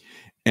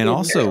 And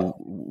also,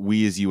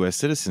 we as U.S.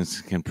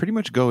 citizens can pretty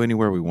much go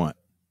anywhere we want.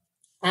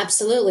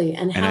 Absolutely.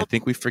 And I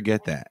think we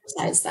forget that.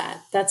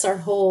 That's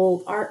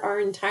our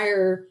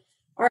entire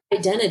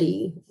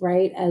identity,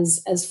 right?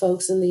 As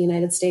folks in the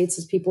United States,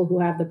 as people who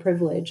have the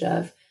privilege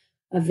of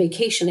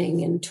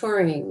vacationing and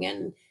touring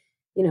and,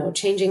 you know,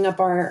 changing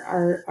up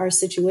our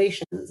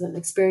situations and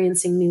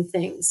experiencing new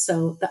things.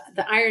 So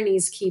the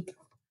ironies keep,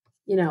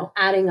 you know,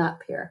 adding up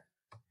here.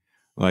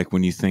 Like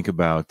when you think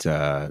about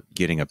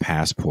getting a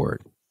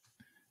passport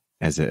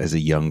as a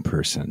young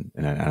person,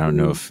 and I don't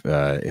know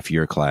if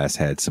your class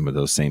had some of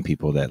those same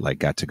people that like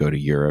got to go to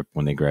Europe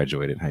when they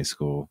graduated high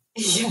school.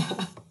 Yeah,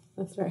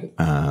 that's right.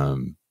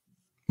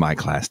 My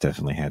class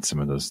definitely had some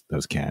of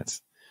those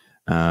cats.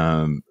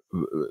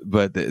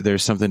 But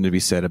there's something to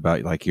be said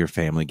about like your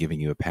family giving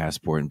you a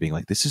passport and being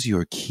like, this is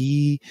your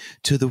key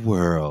to the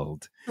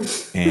world.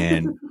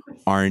 And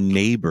our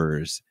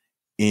neighbors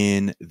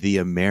in the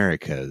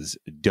Americas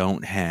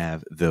don't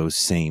have those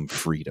same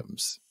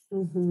freedoms.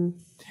 Mm-hmm.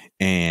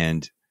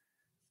 And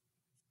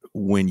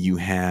when you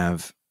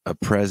have a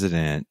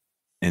president,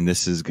 and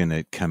this is going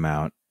to come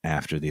out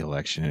after the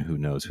election, and who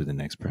knows who the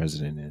next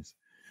president is.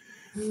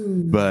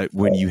 But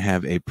when you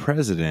have a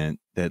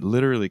president that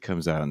literally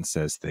comes out and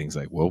says things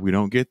like, well, we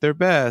don't get their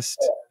best,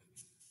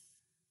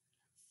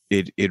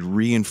 it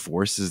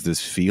reinforces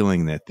this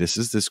feeling that this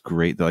is this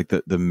great, like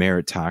the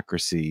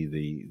meritocracy,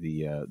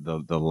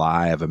 the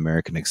lie of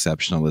American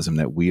exceptionalism,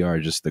 that we are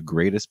just the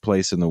greatest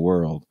place in the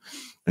world.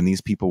 And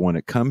these people want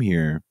to come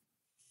here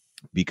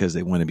because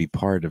they want to be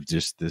part of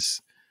just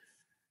this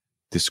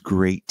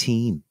great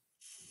team.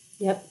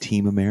 Yep.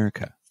 Team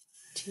America.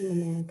 Team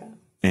America.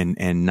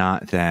 And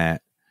not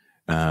that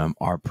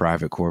our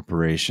private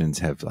corporations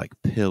have like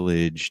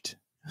pillaged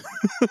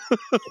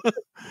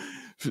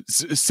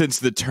since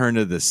the turn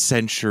of the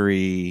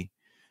century.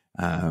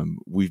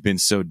 We've been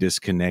so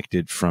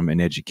disconnected from an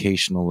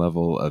educational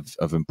level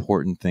of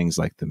important things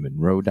like the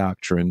Monroe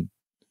Doctrine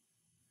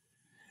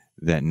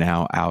that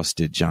now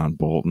ousted John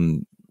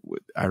Bolton.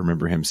 I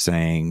remember him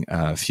saying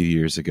a few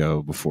years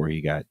ago before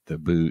he got the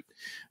boot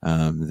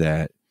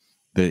that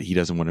he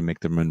doesn't want to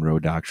make the Monroe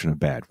Doctrine a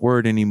bad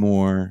word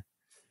anymore.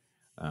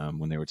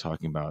 When they were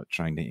talking about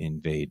trying to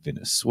invade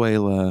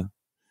Venezuela.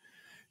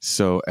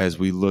 So as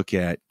we look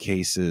at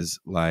cases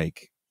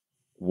like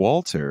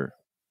Walter,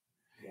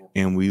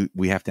 and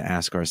we have to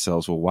ask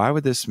ourselves, well, why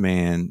would this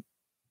man,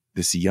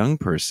 this young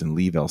person,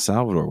 leave El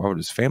Salvador? Why would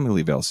his family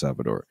leave El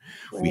Salvador?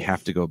 Right. We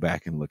have to go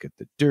back and look at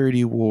the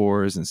dirty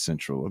wars in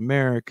Central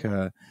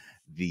America,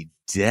 the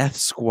death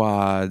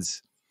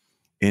squads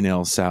in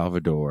El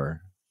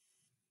Salvador.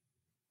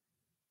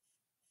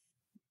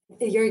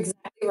 You're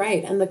exactly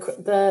right. And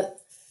the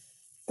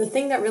The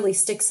thing that really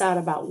sticks out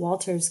about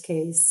Walter's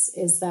case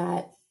is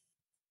that,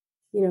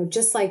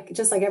 just like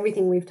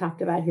everything we've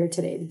talked about here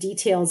today, the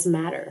details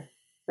matter,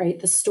 right?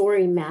 The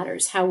story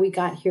matters. How we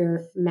got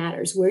here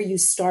matters. Where you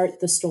start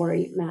the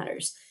story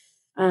matters.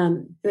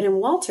 But in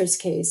Walter's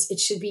case, it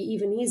should be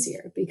even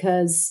easier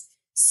because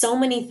so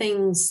many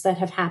things that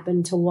have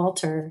happened to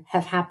Walter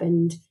have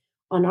happened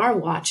on our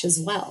watch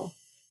as well,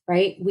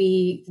 right?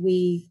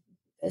 We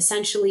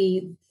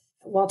essentially,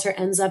 Walter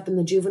ends up in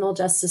the juvenile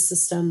justice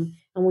system,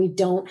 and we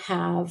don't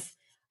have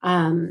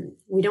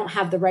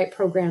the right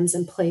programs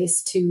in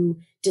place to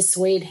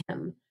dissuade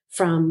him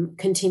from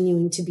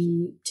continuing to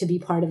be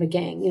part of a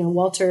gang.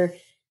 Walter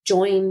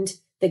joined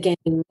the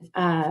gang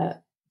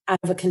out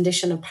of a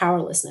condition of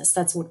powerlessness.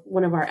 That's what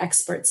one of our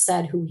experts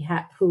said,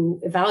 who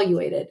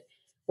evaluated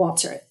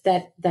Walter,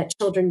 that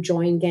children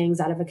join gangs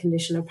out of a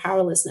condition of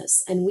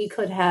powerlessness, and we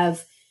could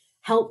have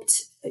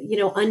helped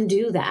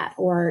undo that,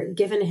 or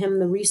given him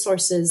the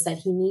resources that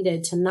he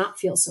needed to not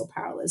feel so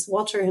powerless.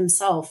 Walter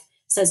himself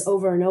says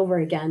over and over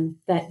again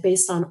that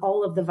based on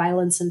all of the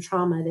violence and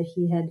trauma that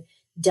he had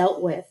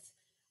dealt with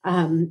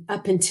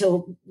up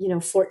until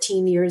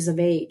 14 years of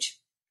age,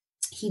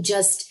 he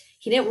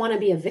didn't want to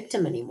be a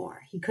victim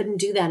anymore. He couldn't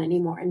do that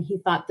anymore, and he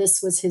thought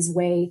this was his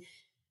way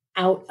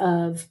out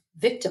of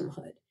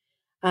victimhood.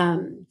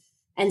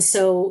 And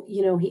so,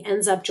 he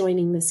ends up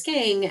joining this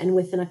gang, and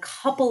within a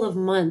couple of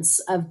months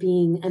of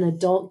being an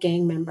adult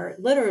gang member,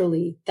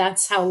 literally,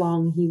 that's how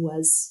long he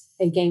was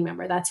a gang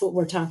member. That's what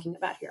we're talking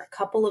about here. A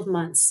couple of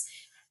months.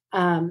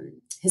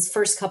 His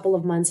first couple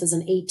of months as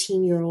an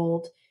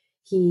 18-year-old,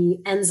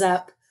 he ends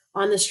up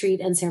on the street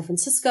in San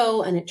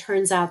Francisco. And it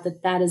turns out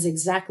that is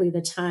exactly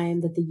the time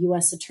that the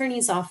U.S.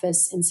 Attorney's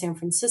Office in San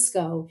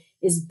Francisco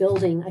is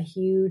building a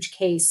huge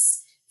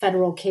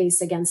federal case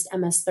against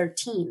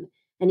MS-13.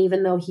 And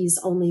even though he's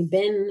only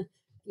been,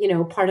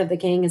 part of the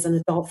gang as an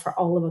adult for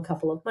all of a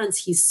couple of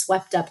months, he's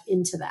swept up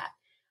into that,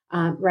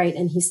 right?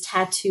 And he's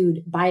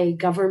tattooed by a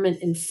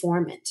government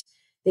informant.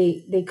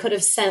 They could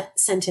have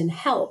sent in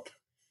help,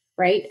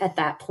 right? At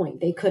that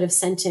point, they could have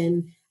sent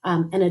in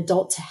an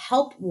adult to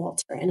help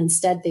Walter, and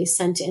instead they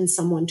sent in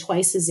someone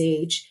twice his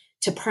age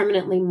to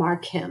permanently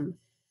mark him,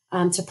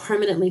 to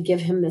permanently give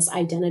him this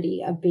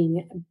identity of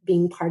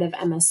being part of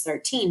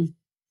MS-13.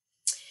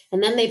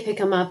 And then they pick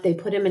him up, they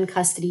put him in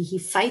custody. He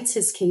fights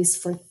his case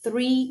for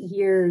 3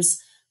 years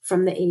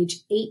from the age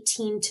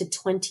 18 to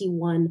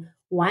 21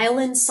 while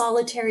in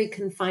solitary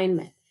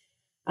confinement.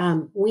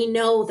 We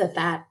know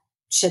that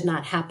should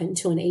not happen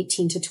to an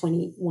 18 to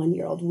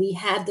 21-year-old. We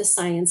had the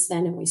science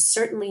then, and we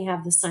certainly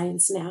have the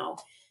science now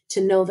to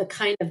know the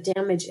kind of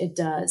damage it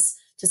does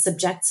to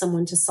subject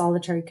someone to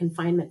solitary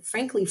confinement,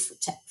 frankly,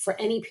 for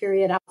any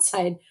period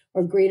outside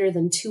or greater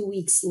than 2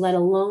 weeks, let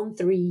alone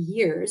 3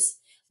 years,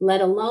 let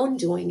alone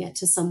doing it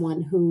to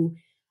someone who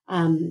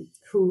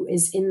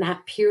is in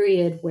that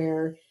period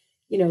where,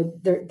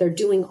 they're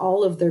doing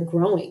all of their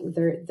growing.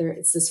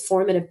 It's this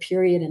formative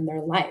period in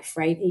their life,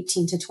 right?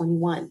 18 to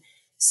 21.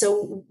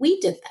 So we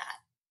did that.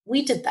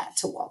 We did that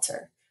to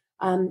Walter.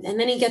 And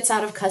then he gets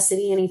out of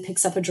custody and he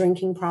picks up a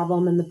drinking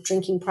problem, and the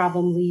drinking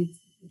problem leads,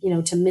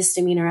 to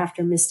misdemeanor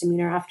after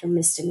misdemeanor after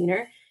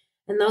misdemeanor.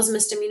 And those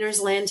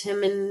misdemeanors land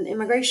him in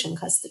immigration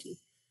custody.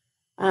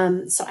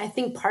 So I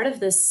think part of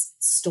this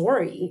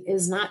story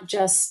is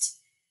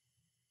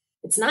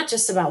it's not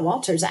just about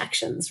Walter's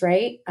actions,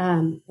 right?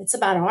 It's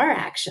about our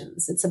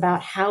actions. It's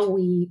about how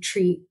we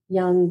treat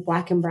young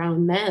Black and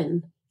brown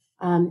men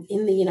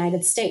in the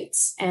United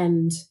States,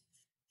 and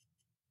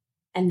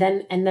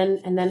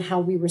then how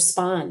we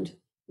respond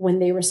when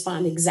they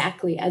respond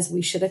exactly as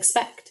we should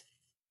expect.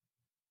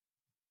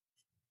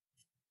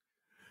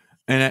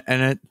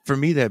 And for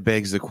me, that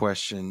begs the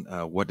question: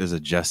 what does a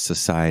just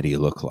society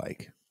look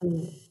like?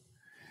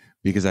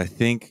 Because I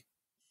think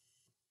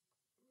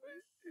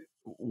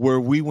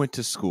where we went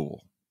to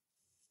school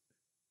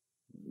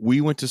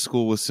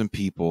with some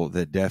people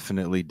that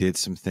definitely did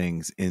some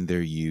things in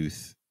their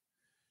youth,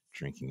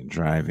 drinking and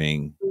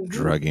driving,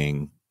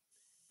 drugging,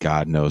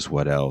 God knows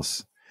what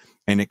else.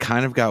 And it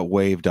kind of got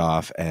waved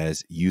off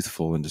as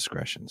youthful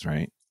indiscretions,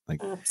 right?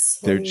 Like,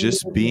 absolutely, they're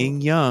just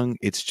being young.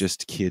 It's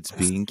just kids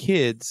being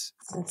kids.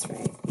 That's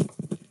right.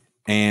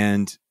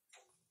 And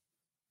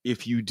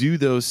if you do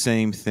those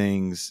same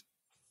things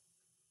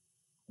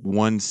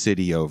one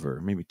city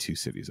over, maybe two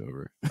cities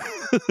over,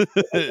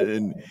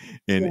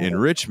 in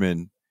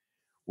Richmond,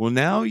 well,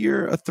 now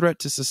you're a threat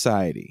to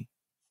society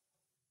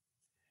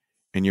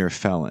and you're a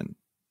felon.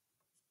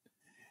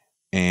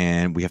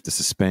 And we have to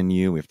suspend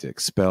you. We have to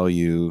expel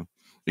you.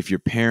 If your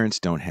parents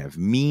don't have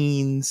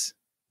means,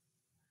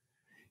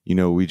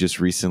 we just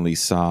recently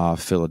saw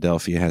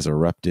Philadelphia has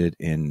erupted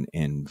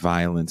in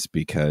violence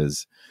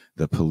because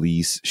the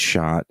police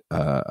shot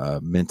a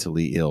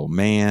mentally ill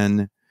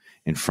man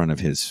in front of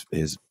his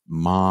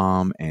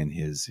mom and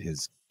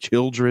his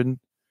children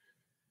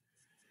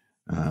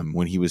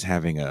when he was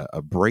having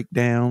a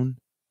breakdown.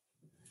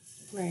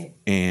 Right.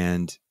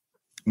 And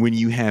when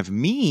you have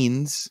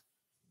means,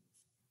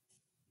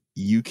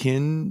 you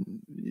can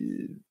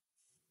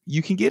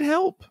get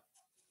help.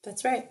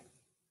 That's right.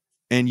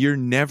 And you're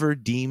never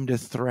deemed a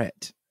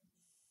threat.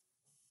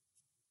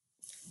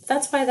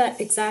 That's why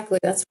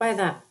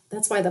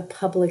the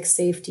public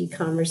safety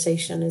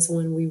conversation is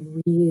one we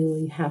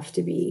really have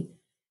to be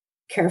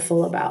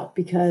careful about,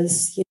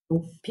 because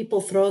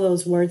people throw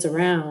those words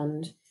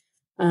around,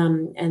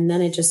 and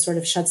then it just sort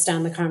of shuts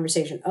down the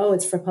conversation. Oh,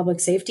 it's for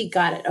public safety.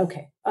 Got it.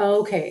 Okay.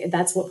 Oh, okay.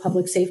 That's what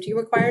public safety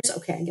requires.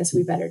 Okay. I guess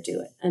we better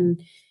do it.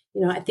 And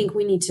I think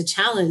we need to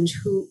challenge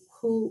who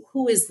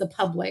is the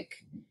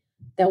public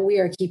that we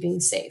are keeping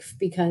safe,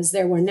 because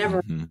there were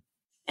never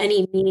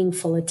any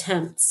meaningful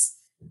attempts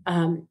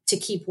to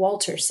keep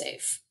Walter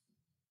safe,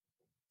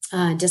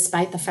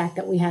 despite the fact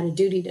that we had a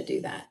duty to do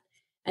that.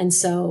 And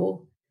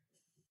so,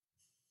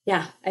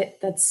 yeah,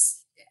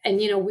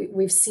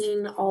 we've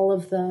seen all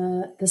of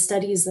the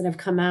studies that have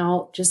come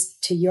out,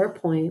 just to your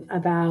point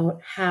about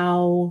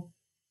how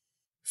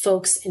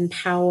folks in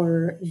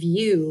power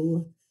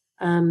view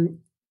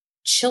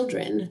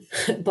children,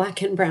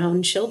 Black and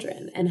brown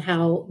children, and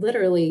how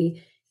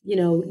literally,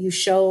 you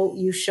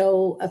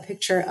show a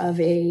picture of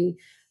a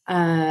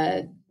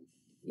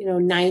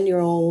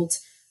 9-year-old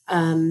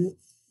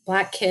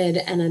Black kid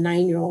and a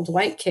 9-year-old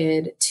white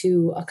kid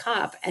to a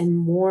cop, and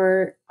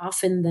more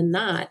often than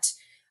not,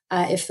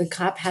 if the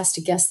cop has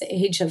to guess the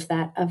age of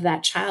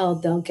that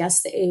child, they'll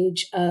guess the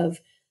age of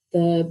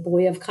the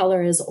boy of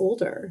color is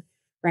older,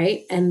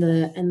 right? And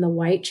the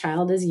white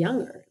child is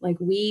younger. Like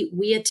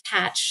we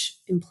attach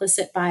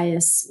implicit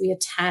bias, we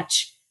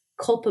attach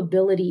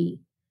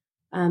culpability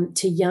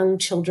to young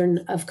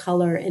children of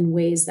color in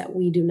ways that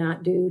we do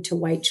not do to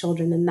white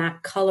children, and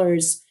that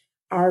colors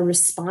our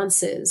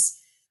responses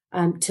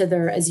to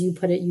their, as you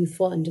put it,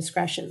 youthful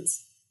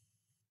indiscretions.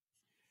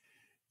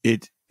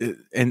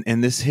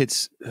 And this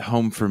hits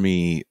home for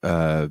me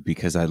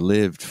because I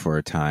lived for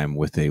a time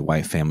with a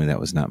white family that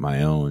was not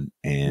my own,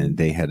 and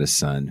they had a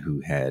son who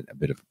had a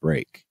bit of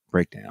a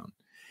breakdown.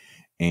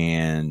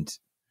 And,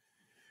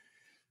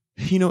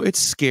 it's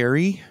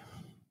scary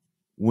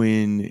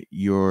when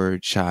your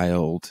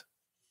child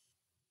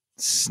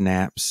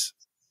snaps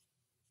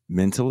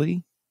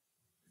mentally.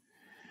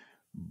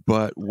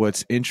 But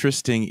what's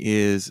interesting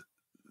is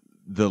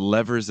the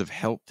levers of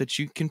help that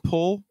you can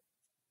pull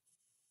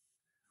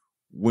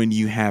when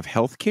you have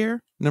health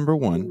care, number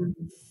one.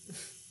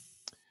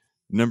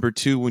 Number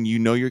two, when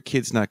your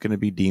kid's not going to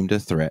be deemed a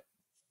threat,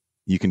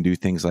 you can do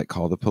things like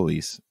call the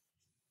police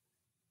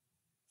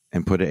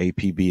and put an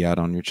APB out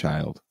on your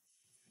child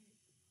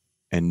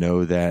and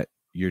know that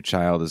your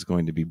child is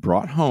going to be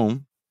brought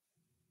home,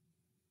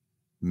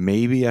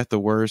 maybe at the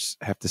worst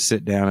have to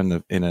sit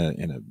down in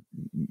a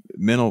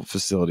mental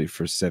facility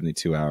for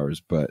 72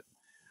 hours, but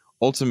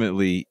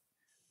ultimately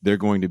they're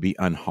going to be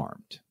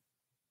unharmed.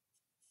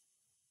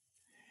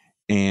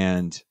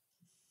 And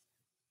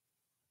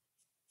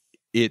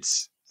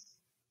it's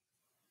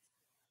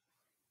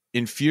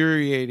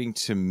infuriating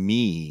to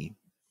me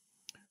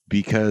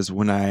because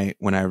when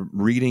I'm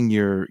reading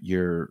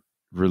your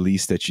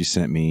release that you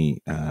sent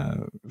me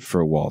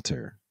for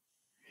Walter,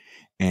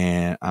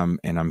 and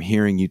I'm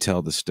hearing you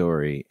tell the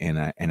story, and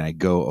I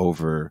go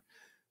over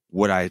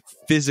what I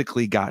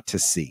physically got to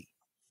see.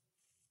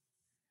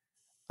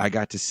 I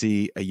got to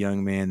see a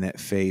young man that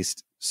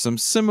faced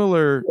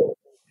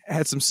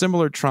had some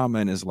similar trauma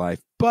in his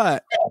life,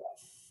 but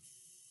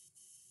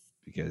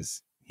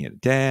because he had a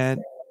dad,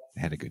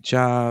 had a good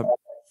job,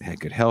 had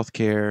good health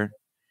care,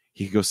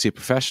 he could go see a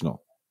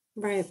professional.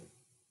 Right.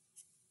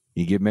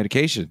 He get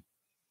medication.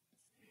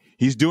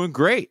 He's doing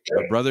great.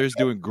 My brother is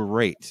doing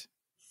great.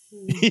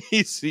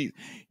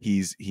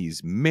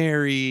 He's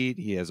married.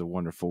 He has a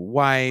wonderful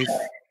wife.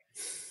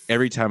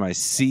 Every time I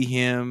see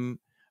him,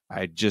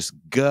 I just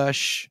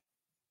gush.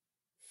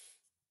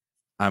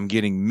 I'm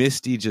getting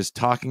misty just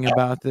talking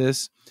about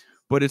this.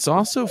 But it's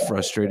also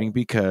frustrating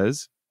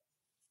because,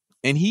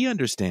 and he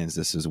understands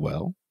this as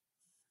well,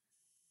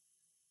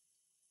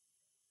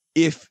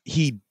 if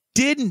he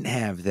didn't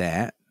have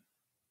that,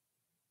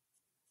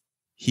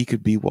 he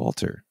could be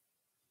Walter.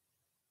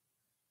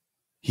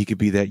 He could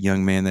be that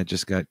young man that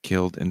just got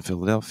killed in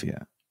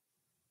Philadelphia.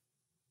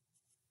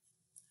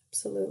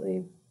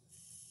 Absolutely.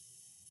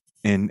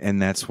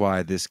 And that's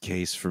why this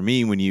case for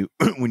me, when you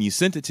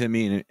sent it to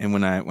me, and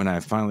when I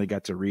finally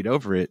got to read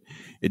over it,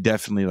 it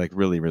definitely like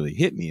really, really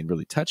hit me and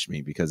really touched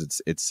me, because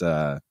it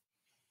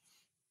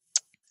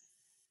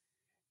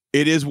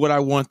is what I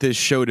want this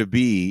show to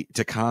be,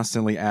 to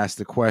constantly ask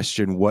the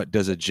question, what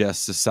does a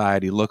just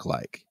society look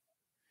like?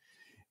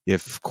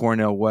 If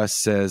Cornel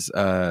West says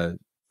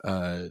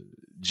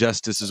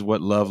justice is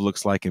what love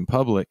looks like in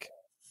public,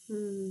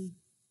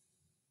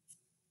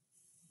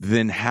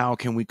 then how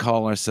can we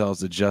call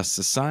ourselves a just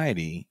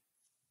society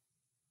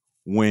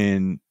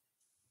when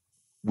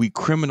we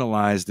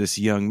criminalized this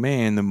young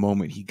man the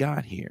moment he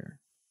got here?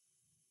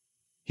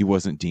 He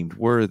wasn't deemed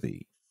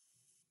worthy.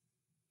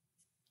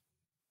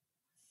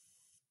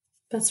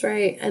 That's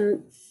right.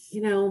 And,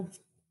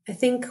 I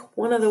think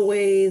one of the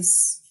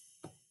ways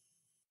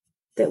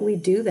that we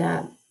do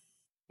that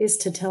is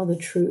to tell the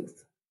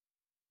truth.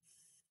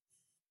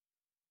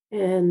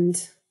 And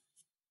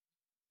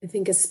I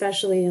think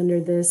especially under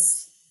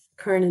this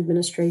current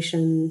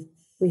administration,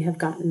 we have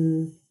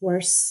gotten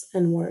worse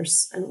and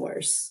worse and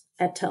worse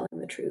at telling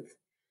the truth.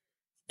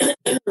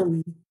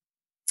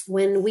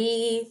 When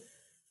we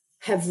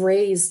have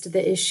raised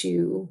the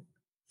issue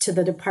to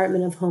the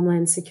Department of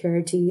Homeland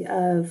Security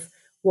of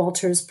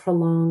Walter's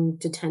prolonged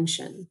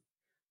detention,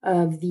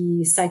 of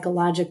the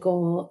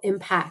psychological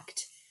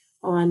impact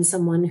on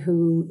someone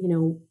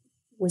who,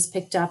 was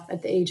picked up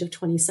at the age of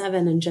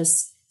 27 and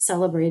just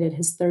celebrated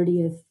his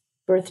 30th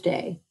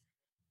birthday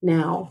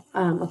now,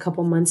 a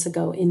couple months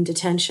ago in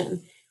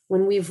detention.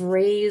 When we've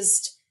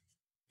raised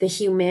the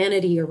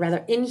humanity, or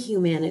rather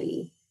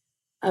inhumanity,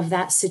 of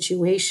that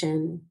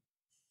situation,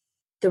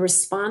 the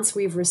response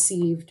we've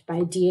received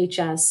by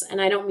DHS,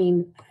 and I don't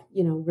mean,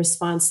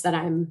 response that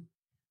I'm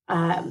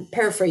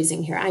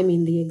paraphrasing here. I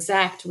mean the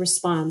exact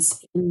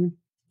response in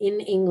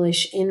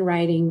English, in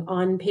writing,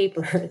 on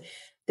paper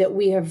that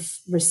we have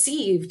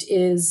received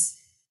is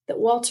that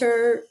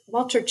Walter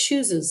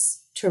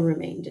chooses to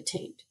remain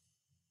detained.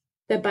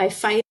 That by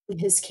fighting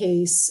his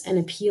case and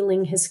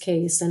appealing his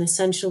case and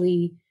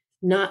essentially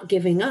not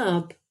giving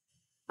up,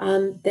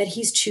 that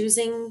he's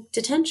choosing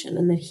detention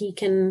and that he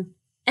can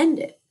end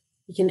it.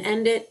 He can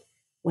end it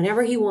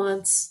whenever he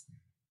wants,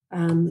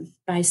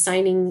 by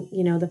signing,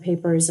 the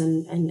papers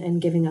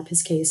and giving up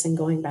his case and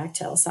going back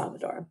to El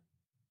Salvador.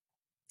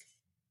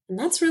 And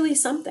that's really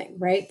something,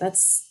 right?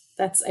 That's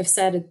I've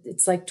said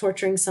it's like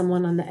torturing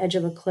someone on the edge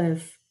of a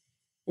cliff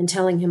and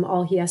telling him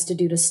all he has to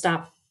do to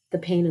stop the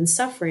pain and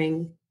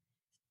suffering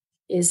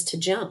is to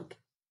jump.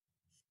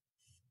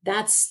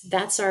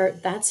 That's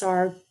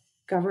our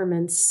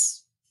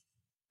government's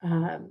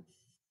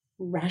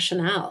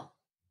rationale.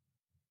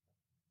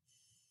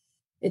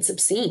 It's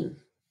obscene.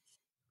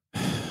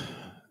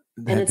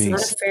 And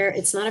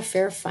it's not a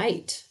fair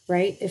fight,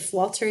 right? If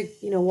Walter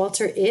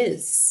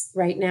is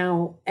right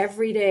now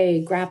every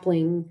day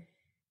grappling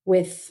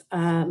with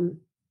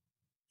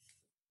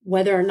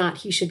whether or not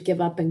he should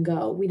give up and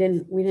go. We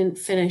didn't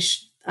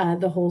finish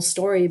the whole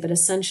story, but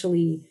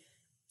essentially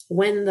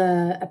when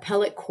the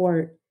appellate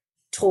court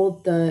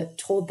told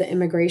the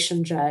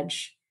immigration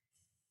judge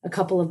a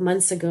couple of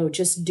months ago,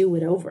 just do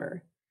it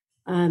over.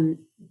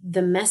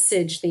 The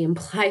message, the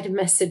implied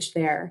message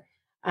there,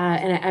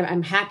 and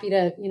I'm happy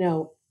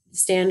to,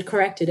 stand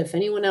corrected if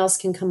anyone else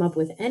can come up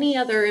with any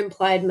other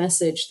implied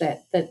message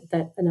that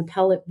an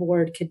appellate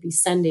board could be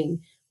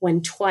sending when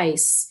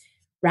twice,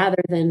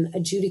 rather than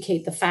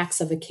adjudicate the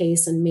facts of a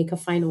case and make a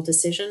final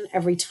decision,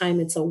 every time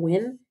it's a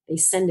win, they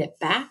send it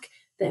back.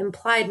 The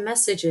implied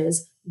message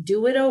is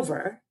do it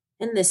over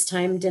and this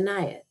time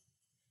deny it.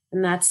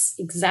 And that's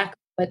exactly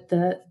what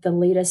the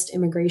latest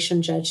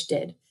immigration judge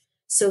did.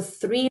 So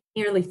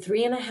nearly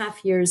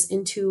 3.5 years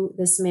into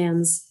this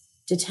man's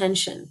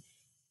detention,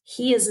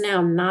 he is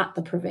now not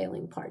the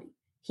prevailing party.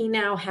 He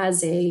now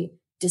has a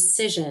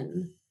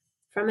decision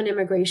from an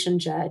immigration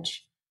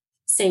judge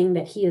saying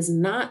that he is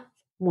not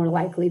more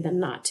likely than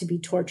not to be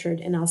tortured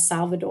in El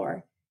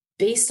Salvador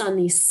based on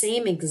the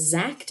same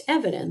exact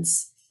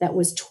evidence that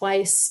was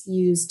twice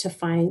used to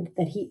find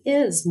that he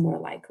is more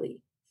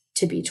likely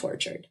to be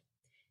tortured.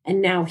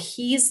 And now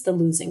he's the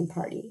losing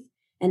party.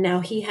 And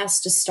now he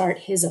has to start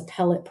his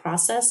appellate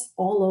process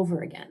all over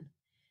again.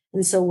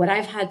 And so what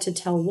I've had to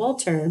tell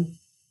Walter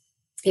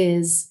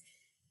is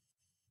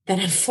that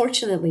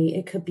unfortunately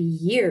it could be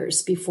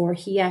years before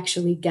he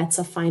actually gets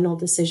a final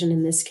decision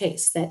in this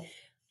case, that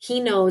he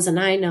knows and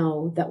I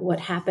know that what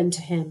happened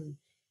to him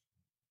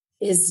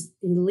is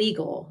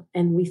illegal.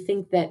 And we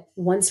think that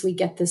once we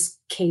get this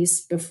case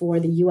before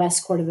the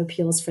U.S. Court of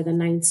Appeals for the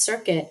Ninth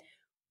Circuit,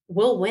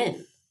 we'll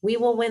win. We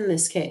will win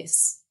this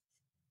case.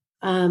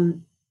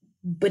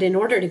 But in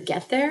order to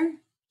get there,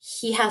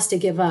 he has to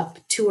give up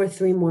 2 or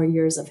 3 more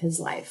years of his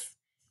life,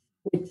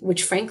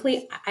 which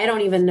frankly, I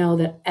don't even know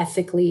that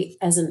ethically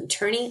as an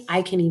attorney,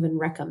 I can even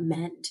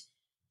recommend,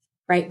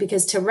 right?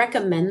 Because to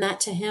recommend that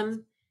to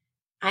him,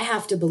 I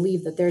have to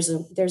believe that there's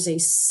a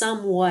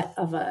somewhat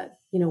of a,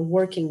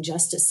 working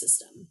justice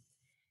system.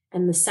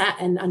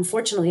 And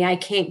unfortunately, I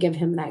can't give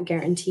him that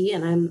guarantee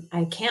and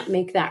I can't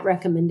make that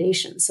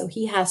recommendation. So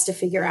he has to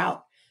figure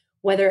out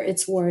whether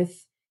it's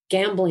worth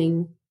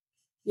gambling,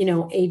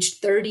 age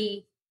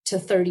 30 to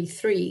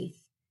 33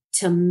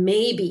 to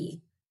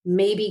maybe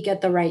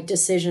get the right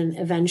decision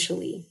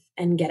eventually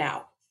and get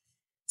out.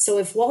 So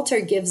if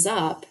Walter gives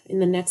up in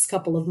the next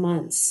couple of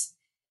months,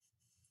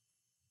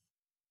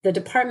 the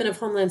Department of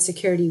Homeland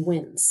Security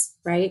wins,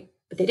 right?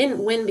 But they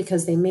didn't win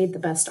because they made the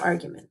best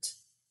argument.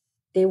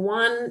 They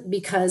won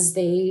because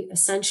they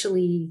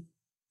essentially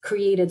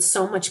created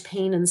so much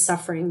pain and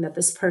suffering that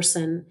this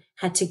person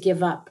had to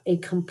give up a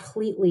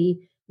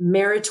completely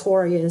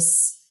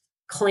meritorious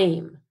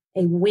claim,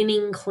 a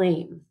winning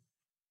claim,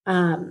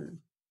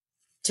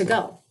 to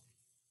go.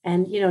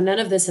 And, none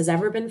of this has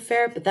ever been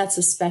fair, but that's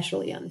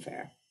especially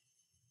unfair.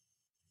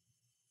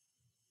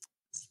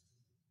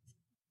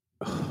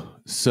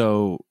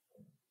 So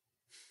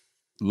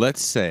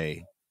let's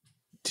say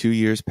 2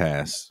 years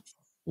pass.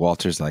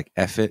 Walter's like,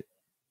 F it.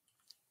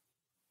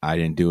 I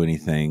didn't do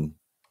anything.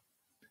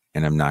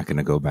 and I'm not going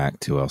to go back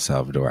to El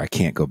Salvador. I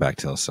can't go back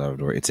to El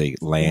Salvador. It's a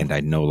land I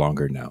no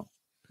longer know.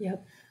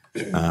 Yep.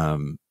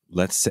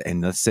 Let's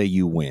say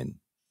you win.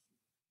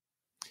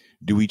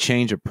 Do we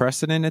change a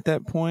precedent at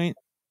that point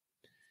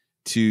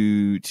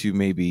to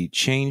maybe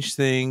change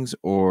things,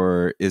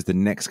 or is the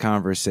next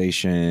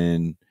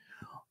conversation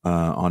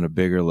on a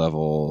bigger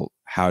level?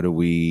 How do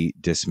we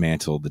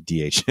dismantle the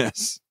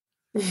DHS?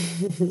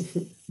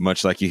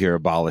 Much like you hear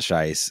abolish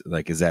ICE,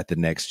 like, is that the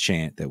next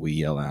chant that we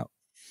yell out?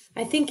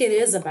 I think it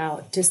is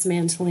about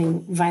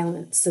dismantling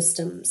violent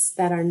systems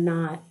that are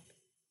not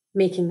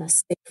making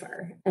us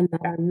safer and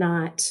that are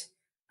not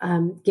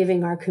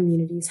giving our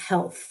communities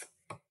health,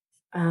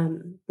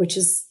 which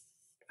is,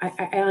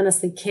 I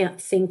honestly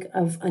can't think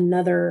of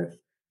another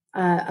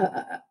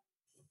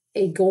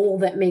a goal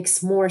that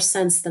makes more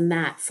sense than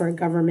that for a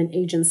government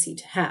agency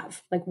to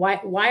have. Like, why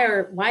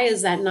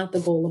is that not the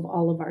goal of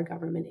all of our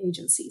government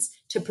agencies,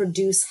 to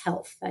produce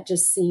health? That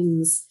just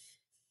seems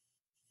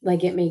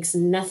like it makes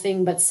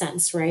nothing but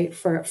sense, right?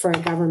 For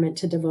a government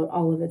to devote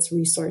all of its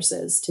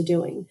resources to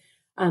doing.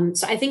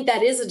 So I think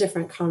that is a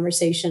different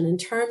conversation. In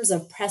terms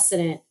of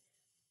precedent,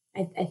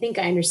 I think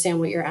I understand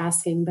what you're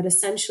asking, but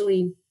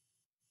essentially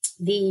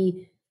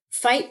the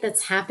fight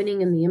that's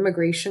happening in the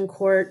immigration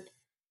court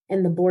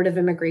and the Board of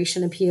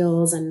Immigration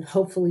Appeals, and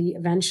hopefully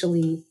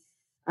eventually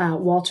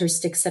Walter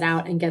sticks it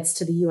out and gets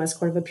to the U.S.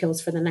 Court of Appeals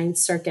for the Ninth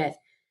Circuit.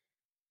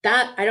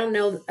 That, I don't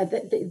know,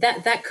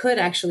 that could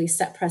actually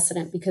set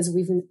precedent, because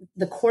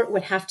the court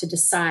would have to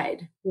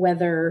decide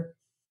whether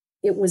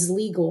it was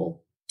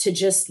legal to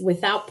just,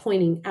 without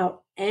pointing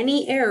out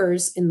any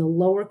errors in the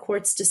lower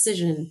court's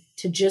decision,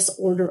 to just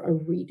order a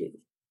redo,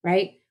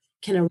 right?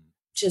 Can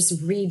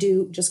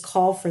just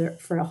call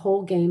for a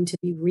whole game to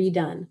be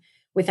redone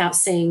without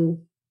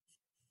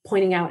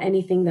pointing out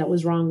anything that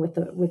was wrong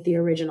with the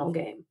original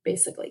game,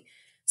 basically.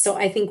 So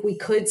I think we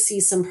could see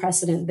some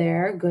precedent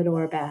there, good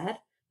or bad.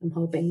 I'm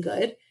hoping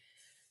good.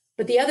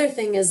 But the other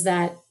thing is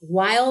that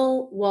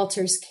while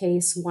Walter's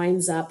case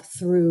winds up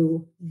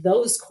through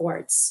those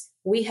courts,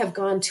 we have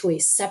gone to a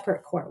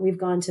separate court. We've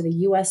gone to the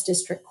U.S.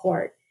 District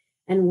Court,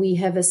 and we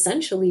have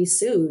essentially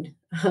sued.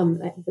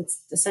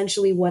 That's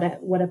essentially what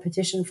a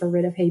petition for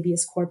writ of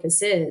habeas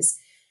corpus is.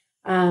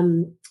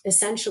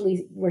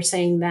 Essentially, we're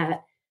saying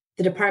that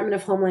the Department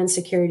of Homeland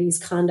Security's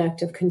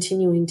conduct of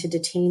continuing to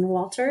detain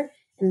Walter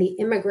and the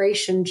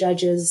immigration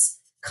judge's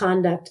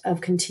conduct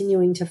of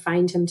continuing to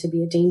find him to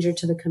be a danger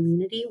to the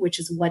community, which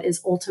is what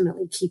is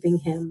ultimately keeping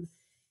him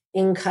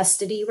in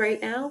custody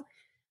right now,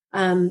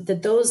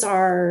 that those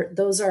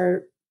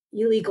are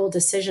illegal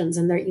decisions,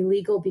 and they're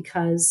illegal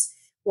because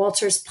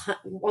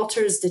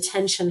Walter's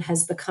detention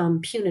has become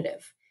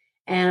punitive.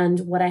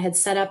 And what I had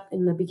set up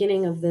in the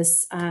beginning of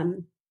this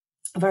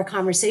of our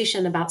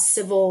conversation about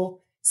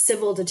civil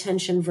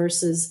detention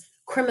versus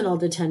criminal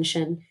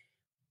detention,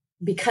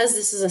 because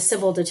this is a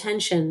civil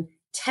detention,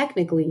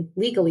 technically,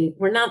 legally,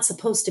 we're not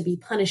supposed to be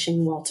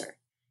punishing Walter.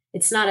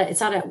 He's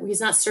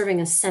not serving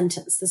a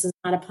sentence. This is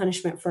not a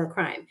punishment for a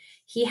crime.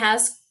 He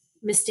has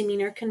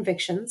misdemeanor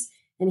convictions,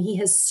 and he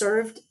has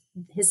served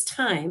his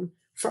time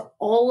for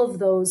all of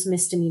those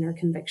misdemeanor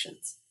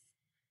convictions,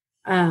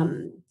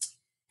 and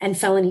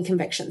felony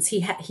convictions.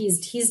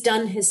 He's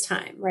done his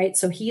time, right?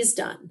 So he's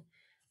done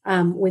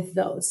with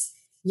those.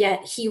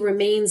 Yet he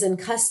remains in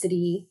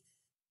custody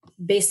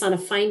based on a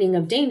finding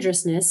of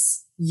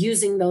dangerousness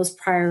using those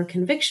prior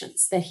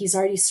convictions that he's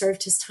already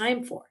served his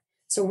time for.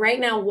 So right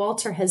now,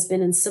 Walter has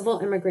been in civil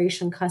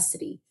immigration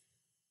custody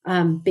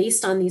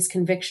based on these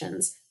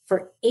convictions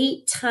for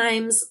 8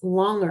 times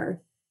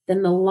longer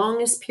than the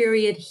longest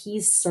period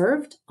he's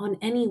served on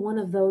any one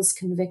of those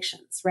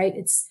convictions, right?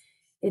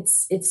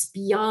 It's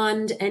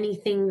beyond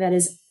anything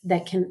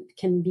that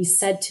can be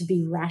said to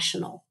be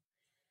rational.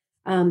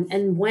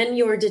 And when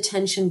your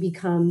detention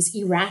becomes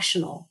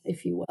irrational,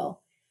 if you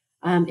will,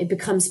 it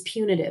becomes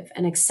punitive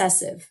and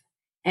excessive,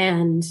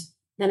 and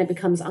then it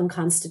becomes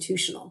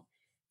unconstitutional.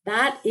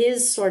 That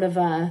is sort of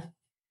a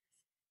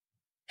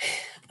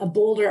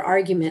bolder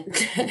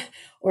argument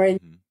or an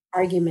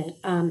argument.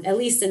 At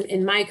least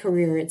in my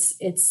career, it's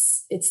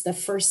the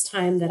first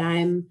time that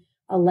I'm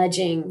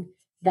alleging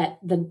that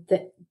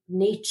the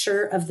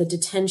nature of the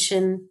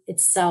detention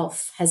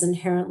itself has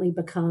inherently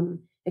become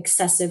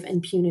excessive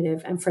and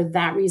punitive. And for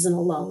that reason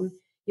alone,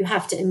 you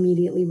have to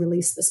immediately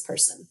release this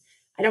person.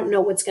 I don't know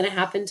what's going to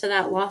happen to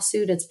that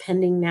lawsuit. It's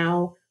pending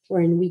now.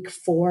 We're in week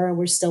 4.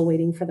 We're still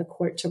waiting for the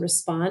court to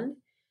respond.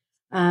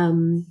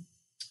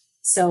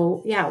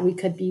 So yeah, we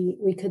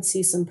could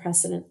see some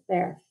precedent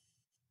there.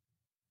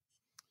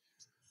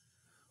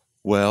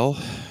 Well,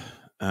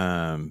 did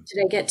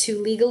I get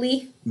too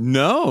legally?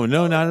 No,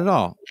 not at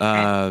all.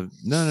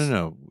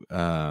 No.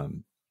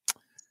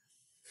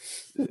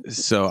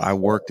 So I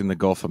worked in the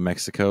Gulf of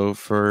Mexico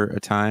for a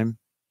time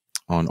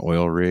on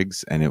oil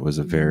rigs, and it was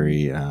a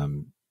very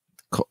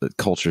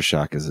culture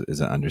shock is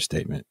an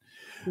understatement.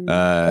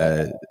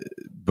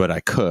 But I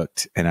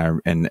cooked,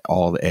 and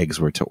all the eggs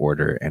were to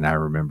order. And I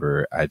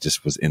remember I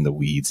just was in the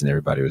weeds, and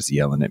everybody was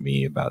yelling at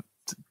me about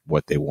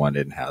what they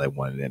wanted and how they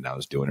wanted it. And I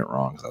was doing it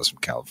wrong because I was from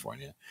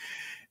California.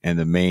 And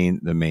the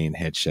main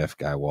head chef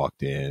guy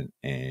walked in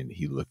and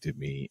he looked at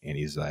me and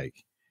he's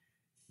like,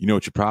 you know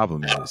what your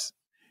problem is?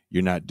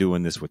 You're not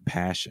doing this with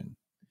passion.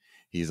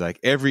 He's like,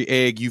 every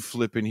egg you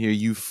flip in here,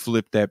 you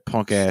flip that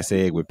punk ass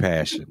egg with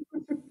passion.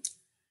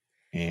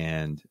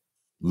 And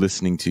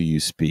listening to you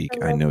speak,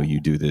 I know you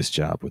do this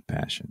job with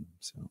passion.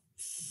 So,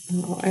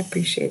 I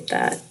appreciate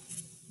that.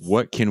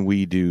 What can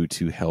we do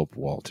to help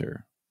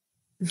Walter?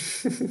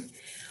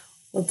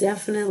 Well,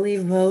 definitely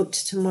vote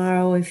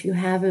tomorrow if you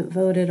haven't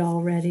voted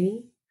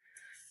already.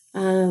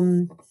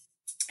 I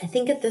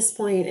think at this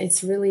point,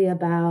 it's really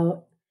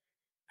about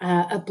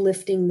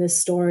uplifting this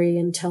story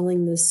and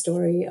telling this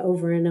story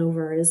over and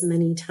over as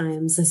many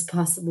times as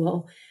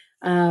possible.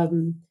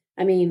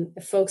 I mean,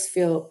 if folks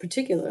feel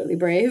particularly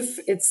brave,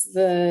 it's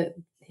the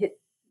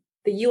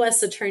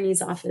U.S.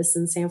 Attorney's Office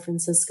in San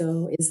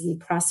Francisco is the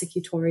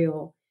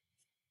prosecutorial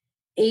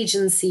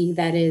agency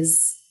that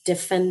is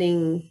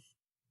defending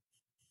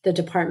the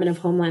Department of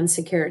Homeland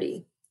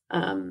Security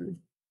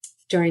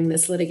during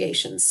this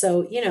litigation.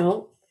 So,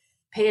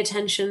 pay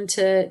attention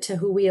to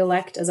who we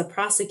elect as a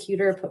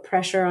prosecutor, put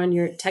pressure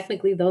on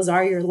technically those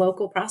are your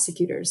local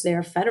prosecutors. They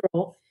are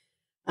federal.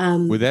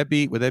 Would that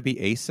be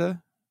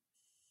ASA?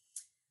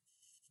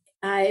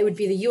 It would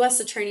be the U.S.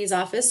 Attorney's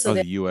Office. So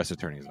the U.S.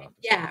 Attorney's Office.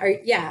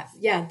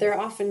 Yeah. They're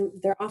often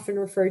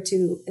referred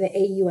to the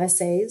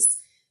AUSAs.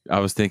 I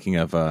was thinking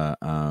of the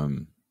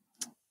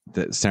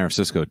San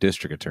Francisco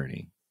District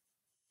Attorney.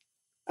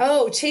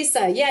 Oh,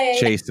 Chesa. Yeah.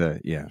 Chesa,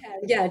 yeah.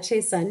 Yeah,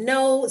 Chesa.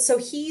 No, so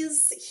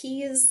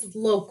he's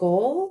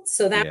local.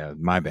 So that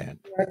my bad.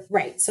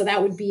 Right. So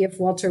that would be if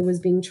Walter was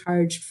being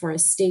charged for a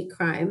state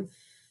crime.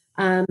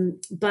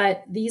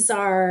 But these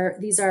are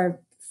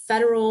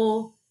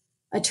federal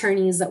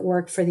attorneys that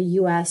work for the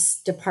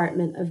U.S.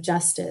 Department of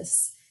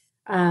Justice.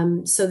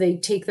 So they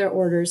take their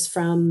orders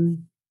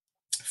from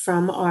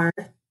our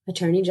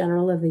Attorney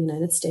General of the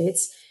United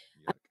States.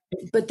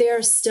 But they're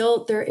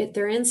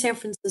in San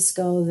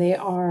Francisco. They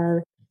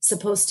are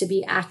supposed to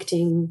be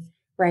acting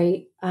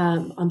right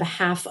on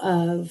behalf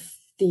of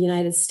the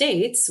United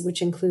States,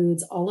 which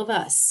includes all of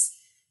us.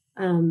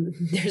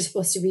 They're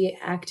supposed to be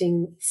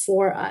acting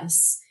for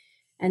us.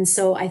 And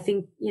so I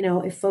think,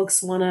 if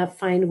folks want to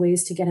find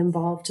ways to get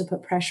involved, to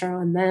put pressure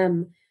on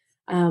them,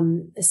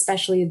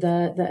 especially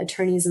the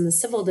attorneys in the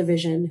civil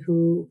division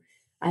who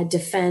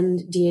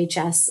defend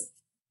DHS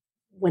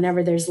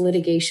whenever there's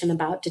litigation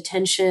about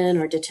detention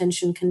or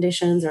detention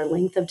conditions or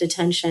length of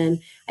detention,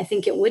 I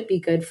think it would be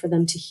good for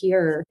them to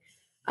hear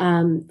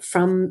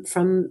from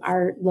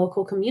our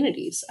local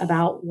communities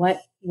about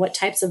what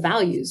types of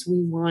values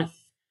we want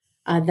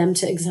them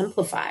to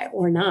exemplify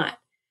or not.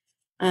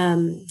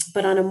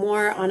 But on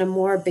a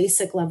more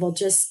basic level,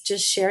 just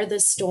share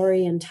this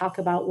story and talk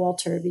about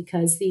Walter,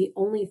 because the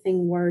only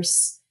thing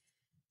worse,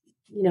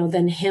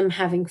 than him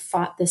having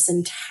fought this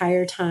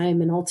entire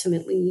time and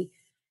ultimately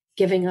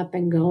giving up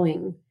and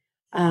going,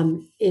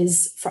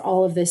 is for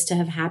all of this to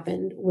have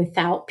happened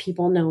without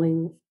people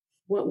knowing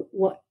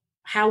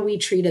how we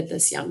treated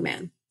this young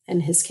man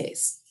and his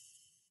case.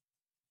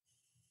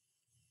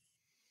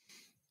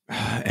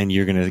 And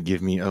you're going to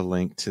give me a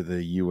link to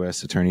the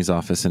U.S. Attorney's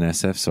Office in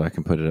SF so I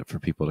can put it up for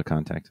people to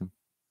contact him?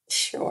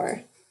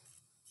 Sure.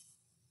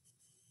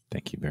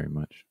 Thank you very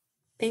much.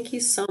 Thank you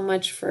so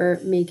much for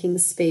making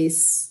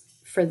space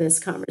for this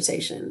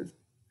conversation.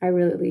 I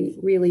really,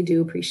 really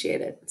do appreciate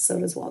it. So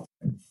does Walter.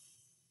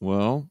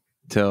 Well,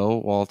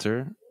 tell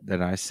Walter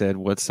that I said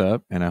what's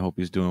up, and I hope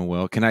he's doing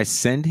well. Can I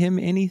send him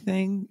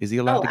anything? Is he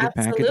allowed to get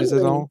packages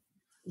at all?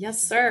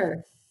 Yes,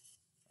 sir.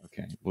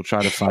 Okay, we'll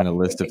try to find a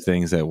list of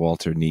things that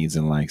Walter needs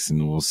and likes,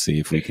 and we'll see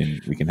if we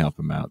can help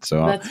him out.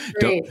 So that's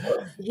great.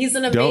 He's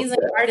an amazing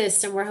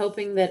artist, and we're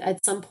hoping that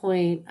at some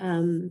point,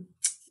 I'm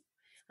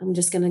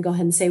just going to go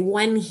ahead and say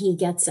when he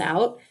gets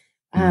out,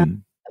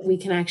 we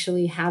can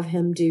actually have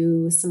him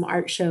do some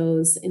art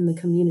shows in the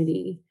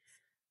community.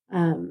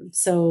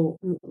 So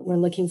we're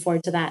looking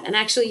forward to that. And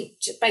actually,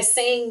 by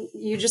saying,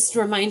 you just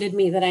reminded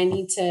me that I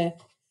need to,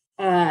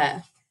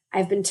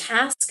 I've been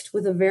tasked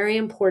with a very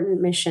important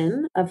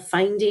mission of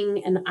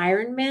finding an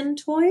Iron Man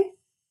toy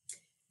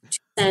to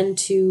send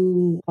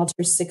to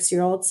Walter's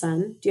 6-year-old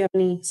son. Do you have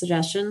any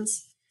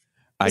suggestions?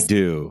 I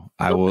do.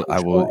 I will.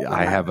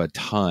 I have a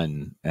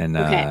ton.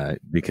 And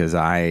because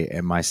I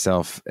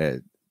myself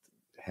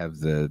have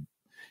the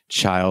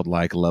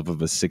childlike love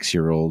of a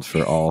 6-year-old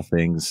for all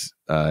things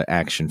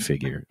action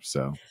figure.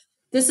 So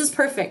this is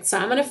perfect. So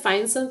I'm going to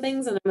find some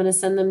things and I'm going to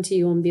send them to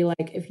you and be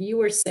like, if you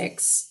were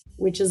 6,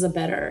 which is a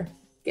better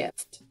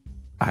gift?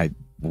 I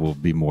will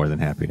be more than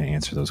happy to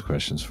answer those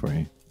questions for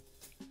you.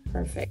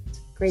 Perfect.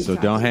 Great. So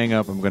don't hang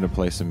up. I'm going to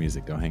play some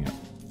music. Don't hang up.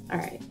 All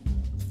right.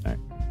 All right.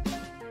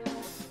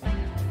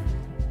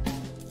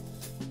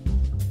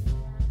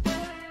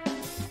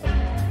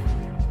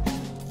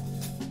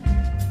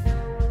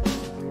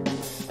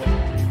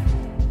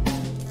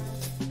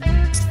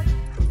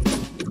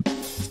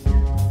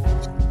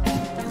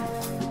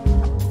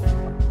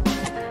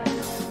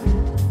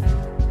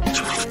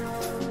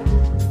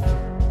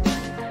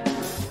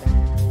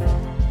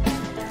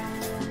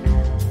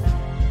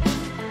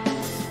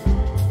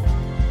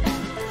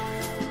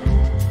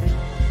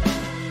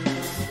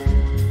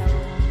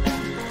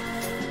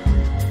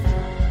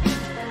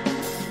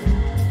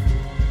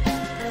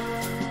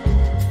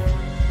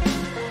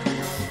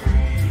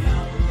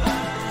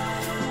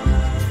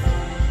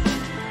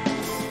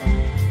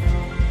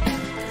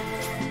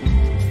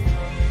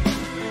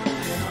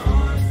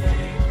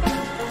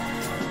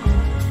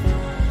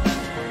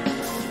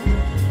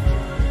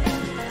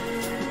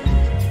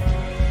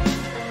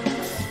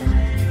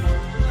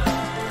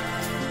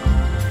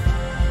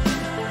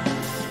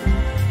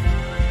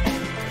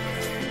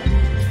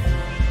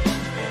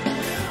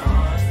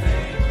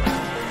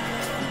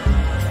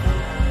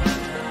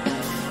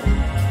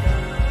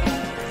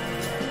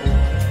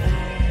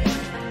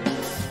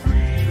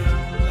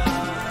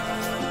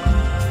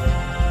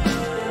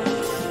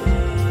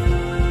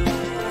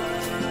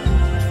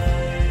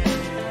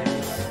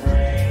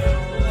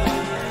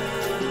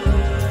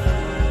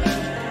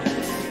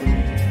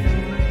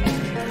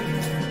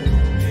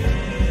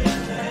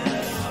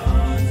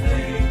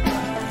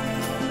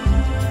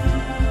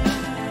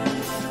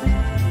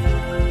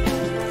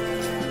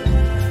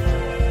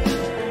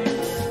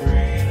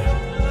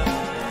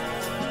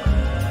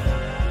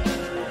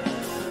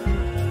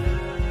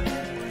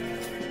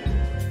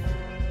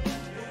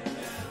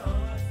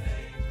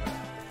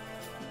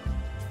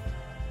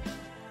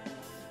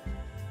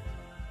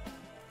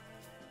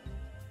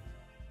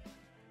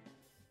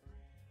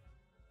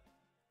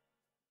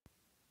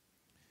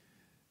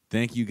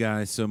 Thank you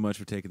guys so much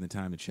for taking the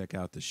time to check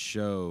out the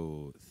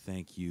show.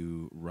 Thank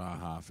you,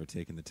 Raha, for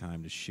taking the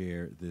time to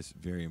share this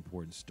very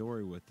important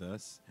story with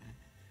us.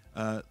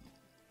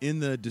 In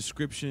the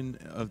description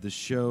of the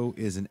show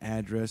is an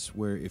address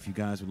where if you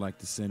guys would like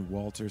to send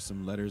Walter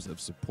some letters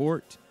of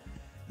support,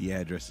 the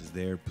address is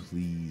there.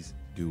 Please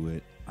do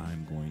it.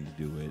 I'm going to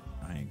do it.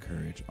 I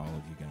encourage all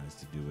of you guys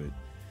to do it.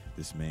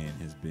 This man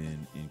has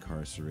been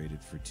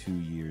incarcerated for 2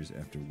 years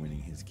after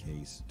winning his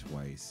case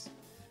twice.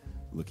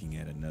 Looking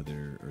at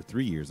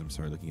 3 years,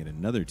 looking at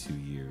another 2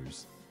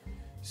 years.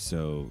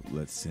 So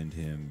let's send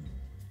him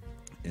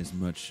as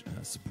much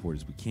support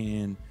as we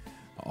can.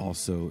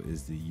 Also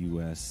is the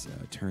U.S.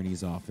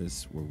 Attorney's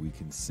Office, where we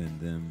can send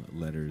them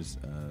letters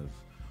of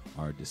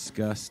our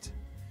disgust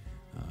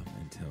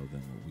and tell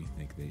them what we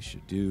think they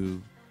should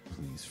do.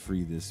 Please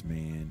free this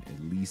man, at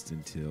least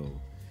until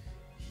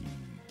he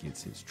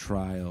gets his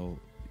trial.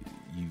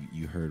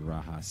 You heard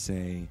Raha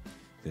say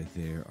that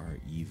there are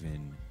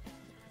even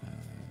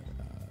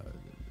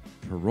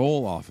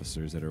parole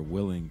officers that are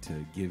willing to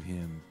give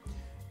him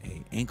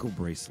an ankle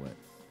bracelet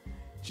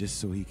just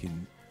so he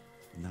can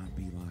not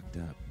be locked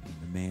up.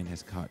 The man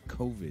has caught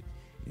COVID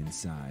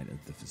inside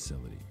of the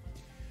facility.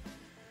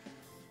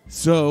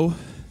 So,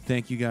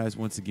 thank you guys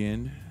once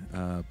again.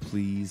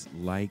 Please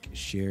like,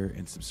 share,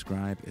 and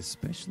subscribe,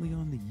 especially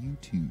on the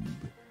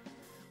YouTube.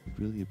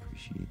 We really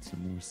appreciate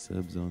some more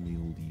subs on the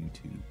old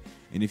YouTube.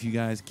 And if you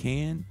guys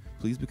can,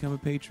 please become a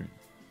patron.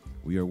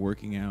 We are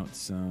working out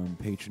some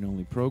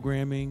patron-only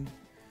programming.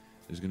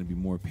 There's going to be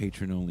more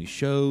patron-only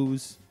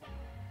shows.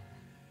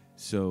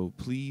 So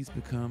please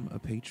become a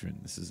patron.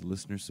 This is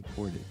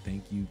listener-supported.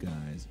 Thank you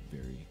guys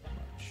very much.